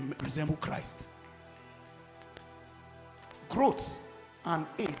do you resemble Christ. Growth and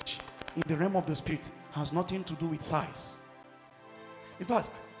age in the realm of the spirit has nothing to do with size. In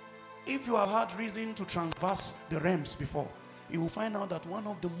fact, if you have had reason to transverse the realms before, you will find out that one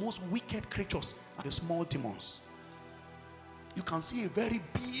of the most wicked creatures are the small demons. You can see a very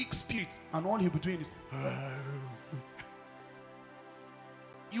big spirit, and all he'll be doing is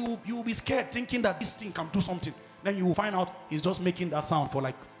you will be scared, thinking that this thing can do something. Then you will find out he's just making that sound for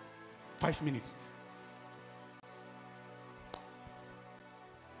like 5 minutes.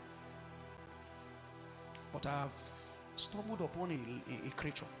 But I have stumbled upon a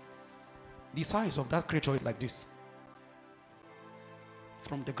creature. The size of that creature is like this.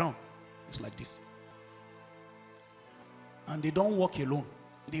 From the ground, it's like this. And they don't walk alone.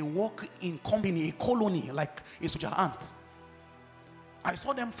 They walk in company, a colony, like a soldier ant. I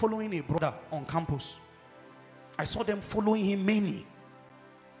saw them following a brother on campus. I saw them following him many.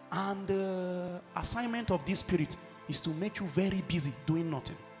 And the assignment of this spirit is to make you very busy doing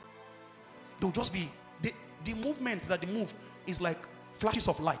nothing. They'll just be, the movement that they move is like flashes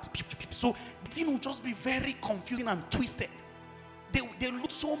of light. So the thing will just be very confusing and twisted. They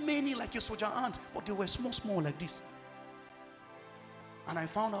looked so many like a soldier ant, but they were small like this. And I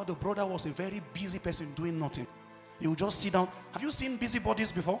found out the brother was a very busy person doing nothing. He would just sit down. Have you seen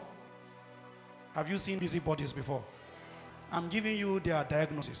busybodies before? Have you seen busybodies before? I'm giving you their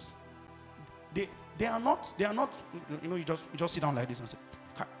diagnosis. They are not, you know, you just sit down like this and say,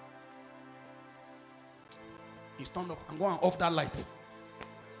 ha. You stand up and go and off that light.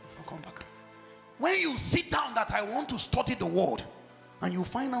 I'll come back. When you sit down that I want to study the word, and you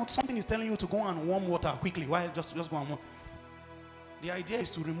find out something is telling you to go and warm water quickly, why just go and warm. The idea is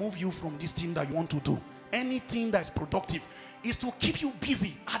to remove you from this thing that you want to do. Anything that is productive is to keep you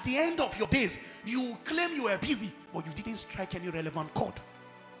busy. At the end of your days, you claim you were busy, but you didn't strike any relevant chord.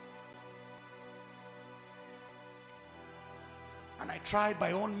 And I tried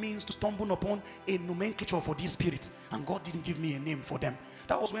by all means to stumble upon a nomenclature for these spirits, and God didn't give me a name for them.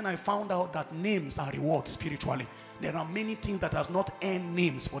 That was when I found out that names are rewards spiritually. There are many things that has not earned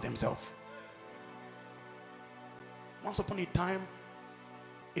names for themselves. Once upon a time,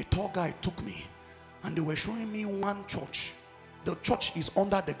 a tour guide took me, and they were showing me one church. The church is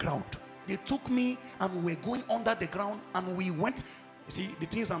under the ground. They took me and we were going under the ground, and we went. You see, the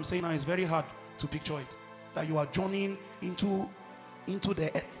things I'm saying now is very hard to picture it. That you are journeying into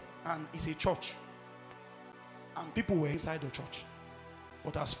the earth, and it's a church, and people were inside the church.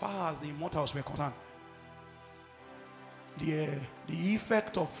 But as far as the immortals were concerned, the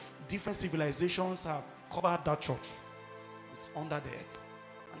effect of different civilizations have covered that church. It's under the earth.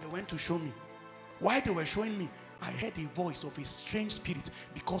 And they went to show me. While they were showing me, I heard a voice of a strange spirit,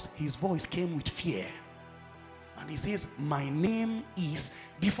 because his voice came with fear. And he says, my name is,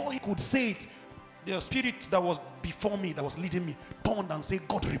 before he could say it, the spirit that was before me, that was leading me, turned and said,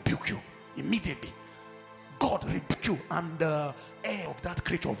 God rebuke you. Immediately. God rebuke you. And the air of that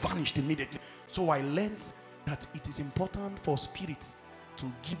creature vanished immediately. So I learned that it is important for spirits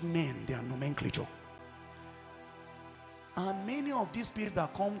to give men their nomenclature. And many of these spirits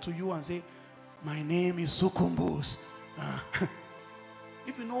that come to you and say, my name is Sukumbus.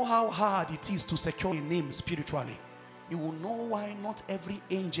 If you know how hard it is to secure a name spiritually, you will know why not every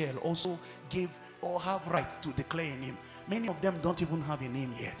angel also gave or have right to declare a name. Many of them don't even have a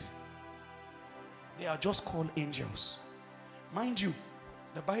name yet. They are just called angels. Mind you,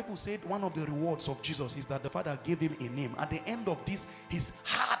 the Bible said one of the rewards of Jesus is that the Father gave him a name. At the end of this, his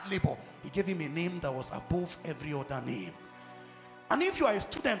hard labor, he gave him a name that was above every other name. And if you are a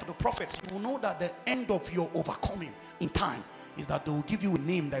student of the prophets, you will know that the end of your overcoming in time is that they will give you a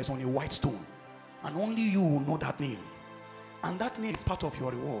name that is on a white stone. And only you will know that name. And that name is part of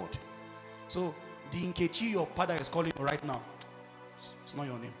your reward. So, the Nkechi your father is calling you right now, it's not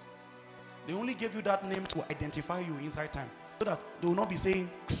your name. They only gave you that name to identify you inside time, so that they will not be saying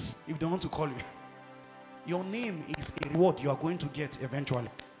if they want to call you. Your name is a reward you are going to get eventually.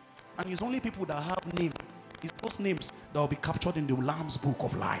 And it's only people that have names, it's those names that will be captured in the Lamb's book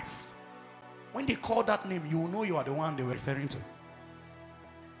of life. When they call that name, you will know you are the one they were referring to.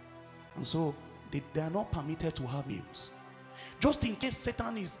 And so they are not permitted to have names. Just in case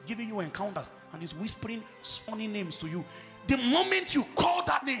Satan is giving you encounters and is whispering funny names to you, the moment you call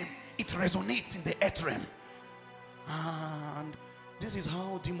that name, it resonates in the earth realm. And this is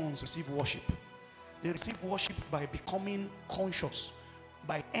how demons receive worship. They receive worship by becoming conscious,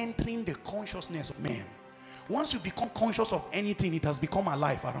 by entering the consciousness of men. Once you become conscious of anything, it has become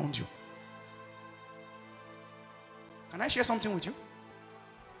alive around you. Can I share something with you?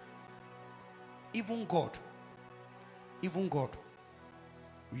 Even God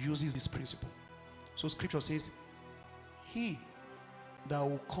uses this principle. So scripture says, he that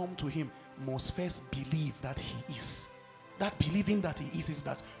will come to him must first believe that he is. That believing that he is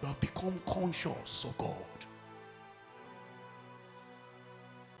that you have become conscious of God.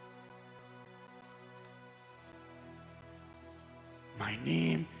 My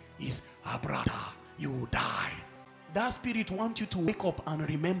name is Abrata. You will die. That spirit wants you to wake up and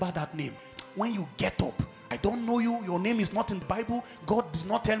remember that name. When you get up, I don't know you. Your name is not in the Bible. God does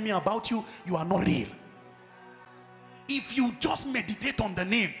not tell me about you. You are not real. If you just meditate on the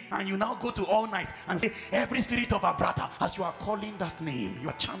name and you now go to all night and say, every spirit of Abrata, as you are calling that name, you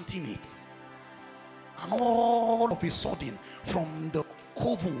are chanting it. And all of a sudden, from the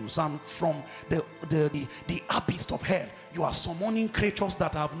covens and from the abyss of hell, you are summoning creatures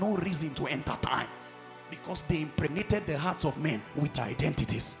that have no reason to enter time, because they impregnated the hearts of men with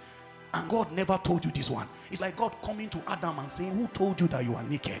identities. And God never told you this one. It's like God coming to Adam and saying, who told you that you are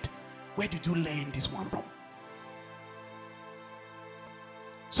naked? Where did you learn this one from?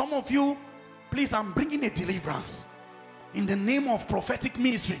 Some of you, please, I'm bringing a deliverance in the name of prophetic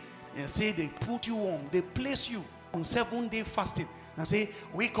ministry. And say they put you on, they place you on 7-day fasting and say,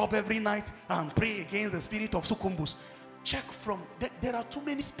 wake up every night and pray against the spirit of succumbus. Check from, there are too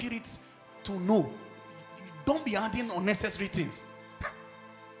many spirits to know. Don't be adding unnecessary things.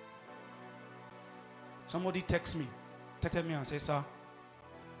 Somebody texted me and said, sir,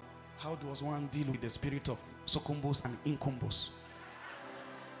 how does one deal with the spirit of succumbus and incumbus?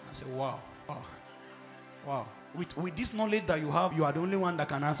 I said, wow. With this knowledge that you have, you are the only one that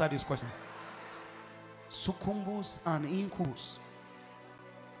can answer this question. Succumbus and incubus.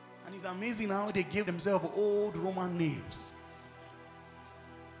 And it's amazing how they gave themselves old Roman names.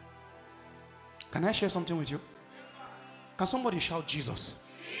 Can I share something with you? Can somebody shout Jesus?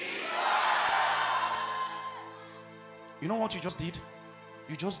 You know what you just did?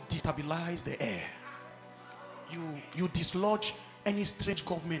 You just destabilized the air. You dislodge any strange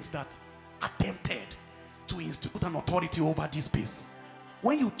government that attempted to institute an authority over this space.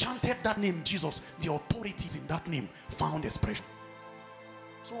 When you chanted that name Jesus, the authorities in that name found expression.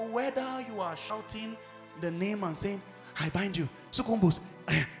 So whether you are shouting the name and saying, I bind you, succumbus,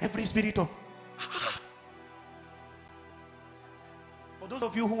 every spirit of... For those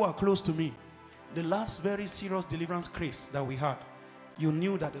of you who are close to me, the last very serious deliverance case that we had, you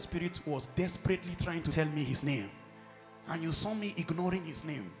knew that the spirit was desperately trying to tell me his name, and you saw me ignoring his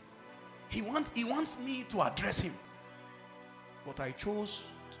name. He wants me to address him, but I chose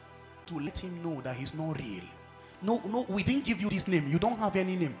to let him know that he's not real. No, we didn't give you this name. You don't have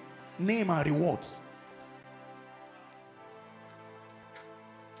any name. Name and rewards.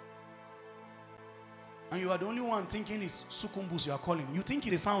 And you are the only one thinking it's succumbus you are calling. You think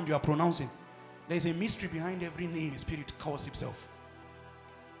it's a sound you are pronouncing. There is a mystery behind every name the spirit calls himself.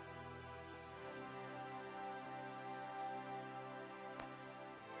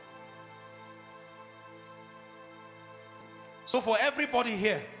 So for everybody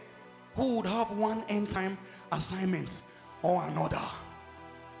here who would have one end time assignment or another,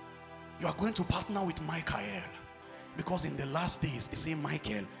 you are going to partner with Michael, because in the last days they say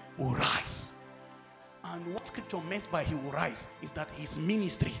Michael will rise. And what scripture meant by he will rise is that his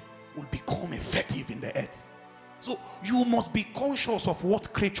ministry will become effective in the earth. So you must be conscious of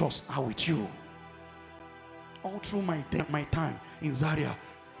what creatures are with you. All through my time in Zaria,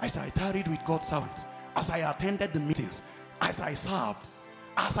 as I tarried with God's servants, as I attended the meetings, as I served,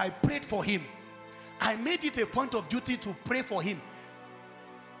 as I prayed for him, I made it a point of duty to pray for him.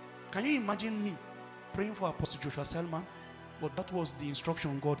 Can you imagine me praying for Apostle Joshua Selman? But that was the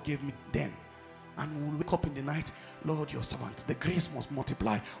instruction God gave me then. And we'll wake up in the night, Lord, your servant, the grace must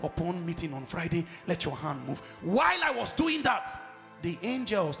multiply. Upon meeting on Friday, let your hand move. While I was doing that, the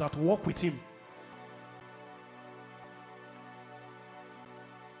angels that walk with him,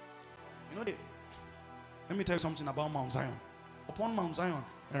 you know, let me tell you something about Mount Zion. Upon Mount Zion,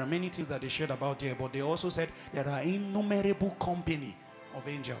 there are many things that they shared about there, but they also said there are innumerable company of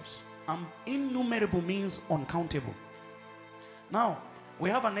angels. Innumerable means uncountable. Now, we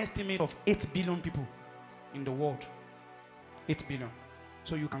have an estimate of 8 billion people in the world. 8 billion.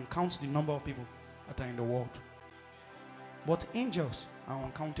 So you can count the number of people that are in the world. But angels are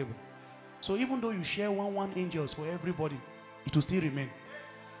uncountable. So even though you share one angels for everybody, it will still remain.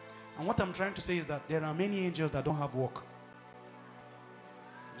 And what I'm trying to say is that there are many angels that don't have work.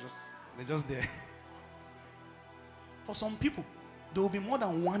 They're just there. For some people, there will be more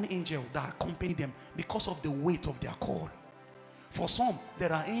than one angel that accompany them because of the weight of their call. For some,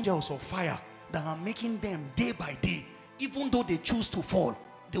 there are angels of fire that are making them day by day. Even though they choose to fall,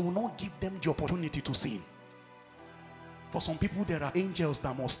 they will not give them the opportunity to sin. For some people, there are angels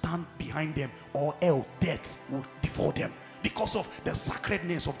that must stand behind them, or else death will devour them because of the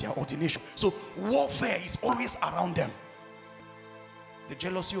sacredness of their ordination. So warfare is always around them. The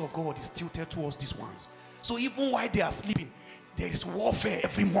jealousy of God is tilted towards these ones. So even while they are sleeping, there is warfare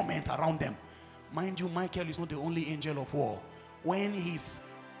every moment around them. Mind you, Michael is not the only angel of war. when his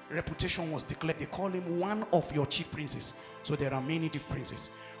reputation was declared, they call him one of your chief princes. So there are many chief princes.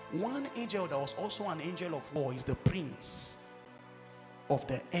 One angel that was also an angel of war is the prince of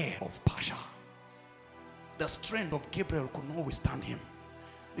the air of Persia. The strength of Gabriel could not withstand him,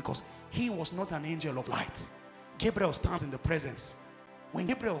 because he was not an angel of light. Gabriel stands in the presence. When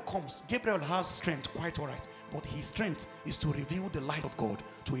Gabriel comes, Gabriel has strength, quite all right, but his strength is to reveal the light of God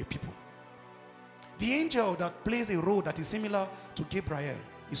to a people. The angel that plays a role that is similar to Gabriel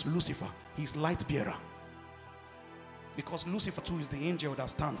is Lucifer. He's light bearer, because Lucifer too is the angel that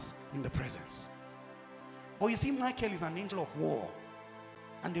stands in the presence. But you see, Michael is an angel of war,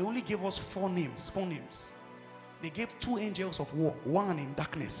 and they only gave us four names. They gave two angels of war, one in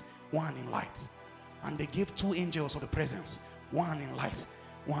darkness, one in light. And they gave two angels of the presence, one in light,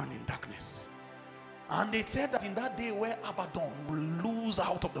 one in darkness. And they said that in that day where Abaddon will lose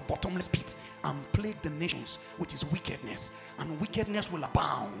out of the bottomless pit and plague the nations with his wickedness, and wickedness will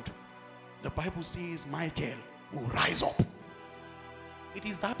abound, the Bible says Michael will rise up. It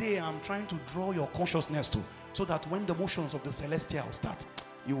is that day I'm trying to draw your consciousness to, so that when the motions of the celestial start,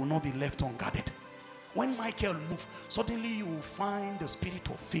 you will not be left unguarded. When Michael moves, suddenly you will find the spirit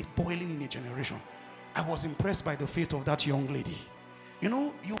of faith boiling in a generation. I was impressed by the faith of that young lady. You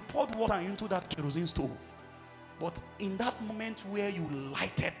know, you poured water into that kerosene stove, but in that moment where you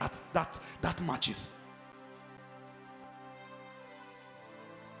lighted that matches,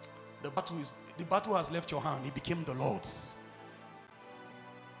 the battle has left your hand. It became the Lord's.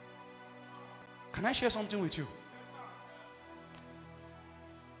 Can I share something with you?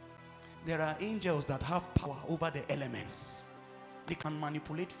 There are angels that have power over the elements. They can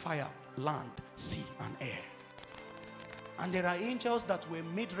manipulate fire, land, sea, and air. And there are angels that were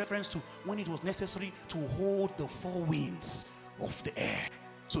made reference to when it was necessary to hold the four winds of the air.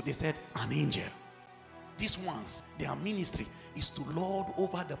 So they said an angel. These ones, their ministry is to lord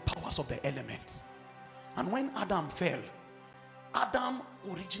over the powers of the elements. And when Adam fell, Adam's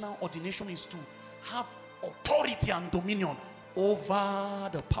original ordination is to have authority and dominion over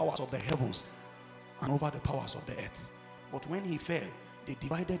the powers of the heavens and over the powers of the earth. But when he fell, they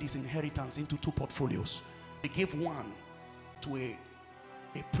divided his inheritance into two portfolios. They gave one to a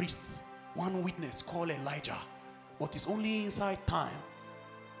priest, one witness called Elijah, but it's only inside time.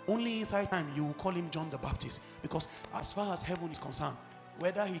 Only inside time you will call him John the Baptist, because as far as heaven is concerned,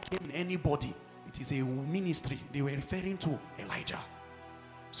 whether he came in any body, it is a ministry. They were referring to Elijah.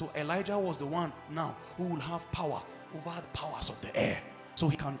 So Elijah was the one now who will have power over the powers of the air. So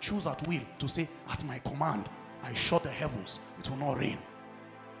he can choose at will to say, at my command, I shut the heavens, it will not rain.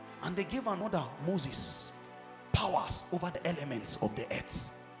 And they gave another, Moses, powers over the elements of the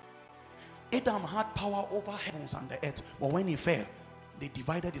earth. Adam had power over heavens and the earth, but when he fell, they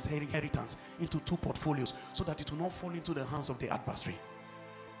divided his inheritance into two portfolios so that it will not fall into the hands of the adversary.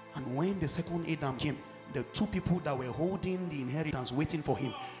 And when the second Adam came, the two people that were holding the inheritance waiting for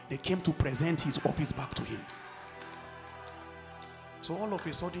him, they came to present his office back to him. So all of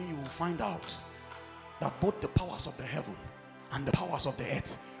a sudden you will find out that both the powers of the heaven and the powers of the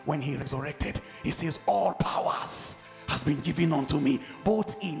earth, when he resurrected, he says all powers has been given unto me,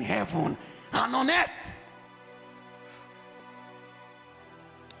 both in heaven and on earth.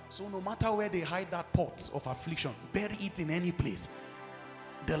 So no matter where they hide that pot of affliction, bury it in any place,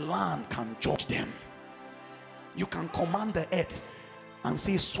 the land can judge them. You can command the earth and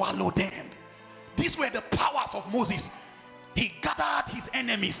say swallow them. These were the powers of Moses. He gathered his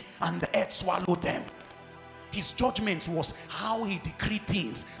enemies and the earth swallowed them. His judgment was how he decreed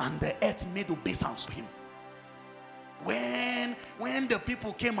things, and the earth made obeisance to him. When the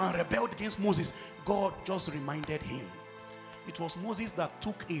people came and rebelled against Moses, God just reminded him. It was Moses that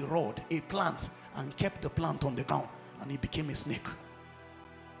took a rod, a plant, and kept the plant on the ground, and it became a snake.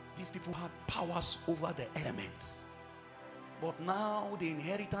 These people had powers over the elements. But now the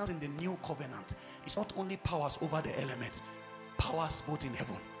inheritance in the new covenant is not only powers over the elements, powers both in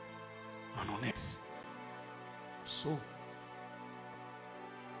heaven and on earth. So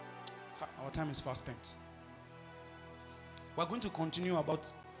our time is fast spent. We're going to continue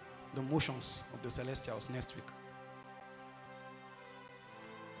about the motions of the celestials next week.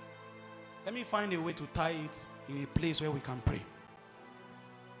 Let me find a way to tie it in a place where we can pray.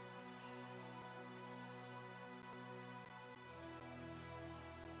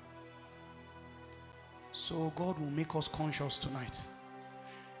 So God will make us conscious tonight.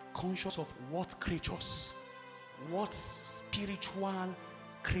 Conscious of what creatures, what spiritual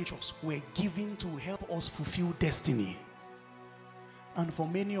creatures were given to help us fulfill destiny. And for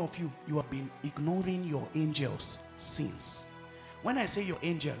many of you, you have been ignoring your angels since. When I say your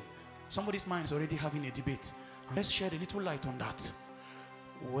angel, somebody's mind is already having a debate. Let's shed a little light on that.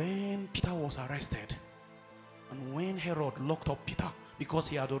 When Peter was arrested, and when Herod locked up Peter, because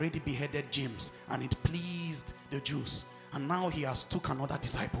he had already beheaded James and it pleased the Jews, and now he has took another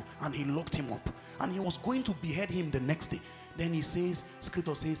disciple and he locked him up, and he was going to behead him the next day. Then he says,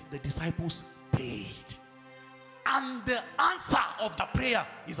 scripture says, the disciples prayed, and the answer of the prayer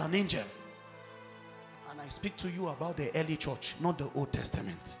is an angel. And I speak to you about the early church, not the Old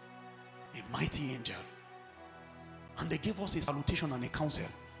Testament. A mighty angel. And they gave us a salutation and a counsel.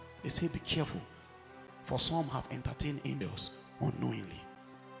 They say, be careful, for some have entertained angels unknowingly.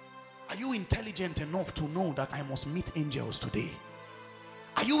 Are you intelligent enough to know that I must meet angels today?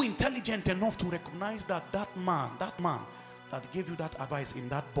 Are you intelligent enough to recognize that that man that gave you that advice in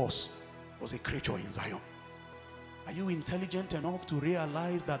that bus was a creature in Zion? Are you intelligent enough to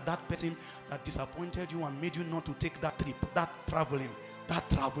realize that that person that disappointed you and made you not to take that trip, that traveling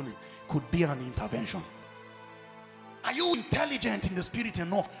could be an intervention? Are you intelligent in the spirit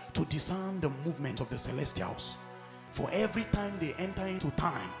enough to discern the movement of the celestials? For every time they enter into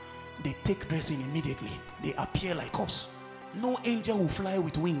time, they take dressing immediately. They appear like us. No angel will fly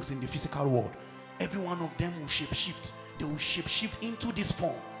with wings in the physical world. Every one of them will shapeshift. They will shapeshift into this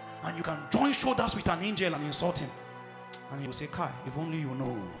form, and you can join shoulders with an angel and insult him, and he will say, Kai, if only you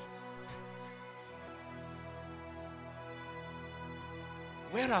know.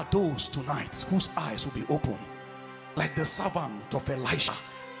 Where are those tonight whose eyes will be open like the servant of Elisha,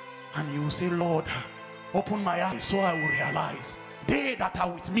 and you will say, Lord, open my eyes so I will realize they that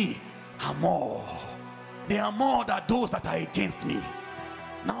are with me are more. They are more than those that are against me.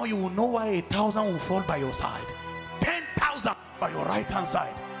 Now you will know why 1,000 will fall by your side, 10,000 by your right hand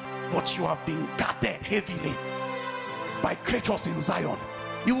side, but you have been guarded heavily by creatures in Zion.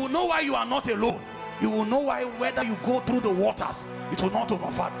 You will know why you are not alone. You will know why whether you go through the waters, it will not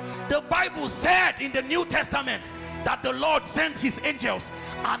overflow. The Bible said in the New Testament that the Lord sent his angels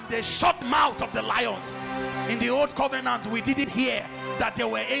and they shut mouths of the lions. In the Old Covenant, we didn't hear that there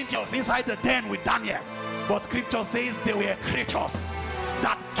were angels inside the den with Daniel, but scripture says they were creatures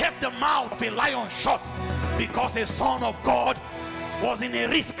that kept the mouth of a lion shut, because a son of God was in a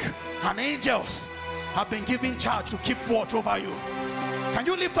risk, and angels have been given charge to keep watch over you. Can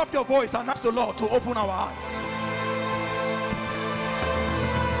you lift up your voice and ask the Lord to open our eyes?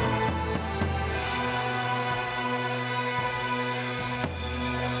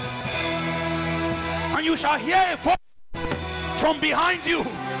 And you shall hear a voice from behind you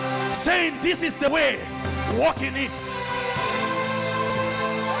saying, this is the way, walk in it.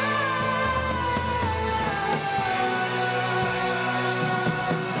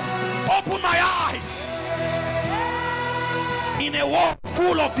 Open my eyes in a world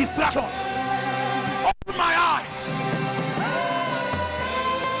full of distraction. Open my eyes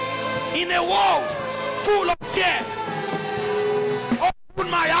in a world full of fear. Open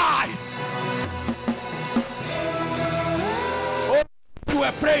my eyes. Oh, you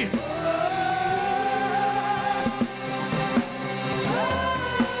were praying.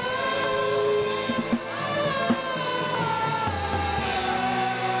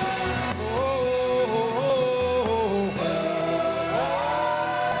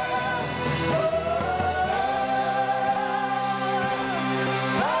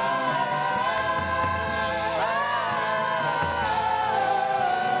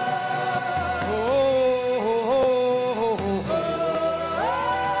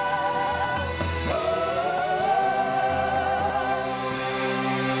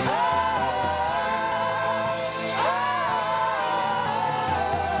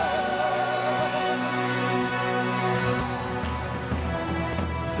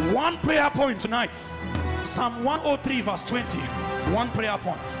 One prayer point tonight. Psalm 103 verse 20. One prayer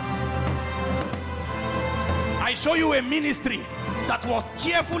point. I show you a ministry that was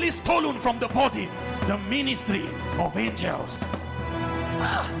carefully stolen from the body. The ministry of angels.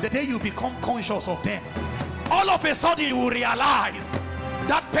 The day you become conscious of them, all of a sudden you will realize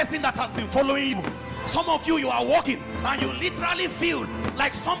that person that has been following you. Some of you, you are walking and you literally feel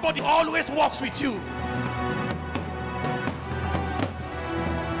like somebody always walks with you.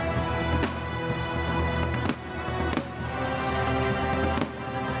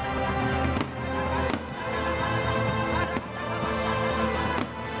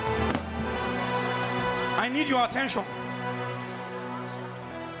 I need your attention.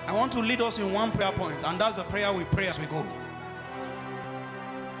 I want to lead us in one prayer point, and that's the prayer we pray as we go.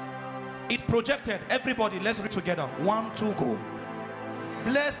 It's projected. Everybody, let's read together. 1, 2, go.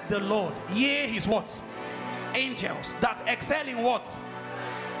 Bless the Lord, yea, his what? Angels that excel in what?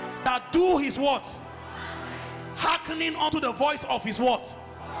 That do his what? Hearkening unto the voice of his what?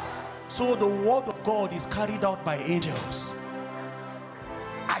 So the word of God is carried out by angels.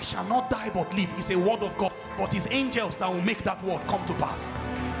 I shall not die but live is a word of God, but it's angels that will make that word come to pass.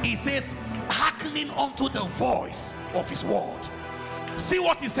 He says, hearkening unto the voice of his word. See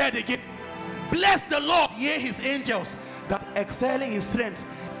what he said again. Bless the Lord, ye his angels, that excelling in strength,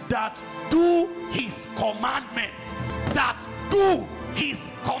 that do his commandments, that do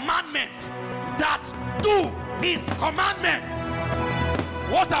his commandments, that do his commandments.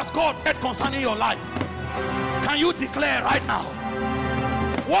 What has God said concerning your life? Can you declare right now?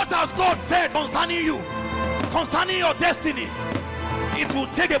 What has God said concerning you, concerning your destiny? It will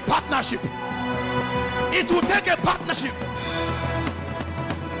take a partnership. It will take a partnership.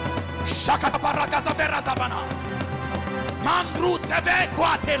 Shaka barakaza berazabana. Mandru seve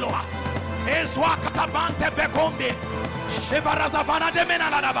kwateloa. Ezwa katabante bekombe. Shevarazavana de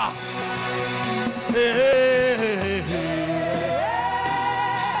menaladaba.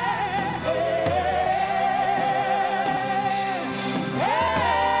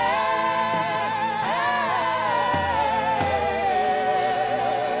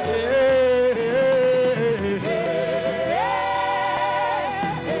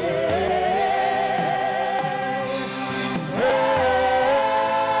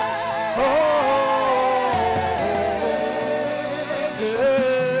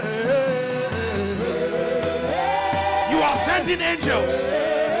 Angels,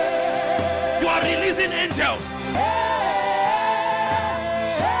 you are releasing angels.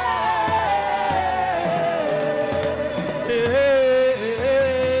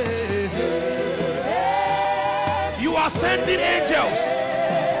 You are sending angels.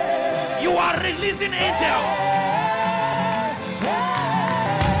 You are releasing angels.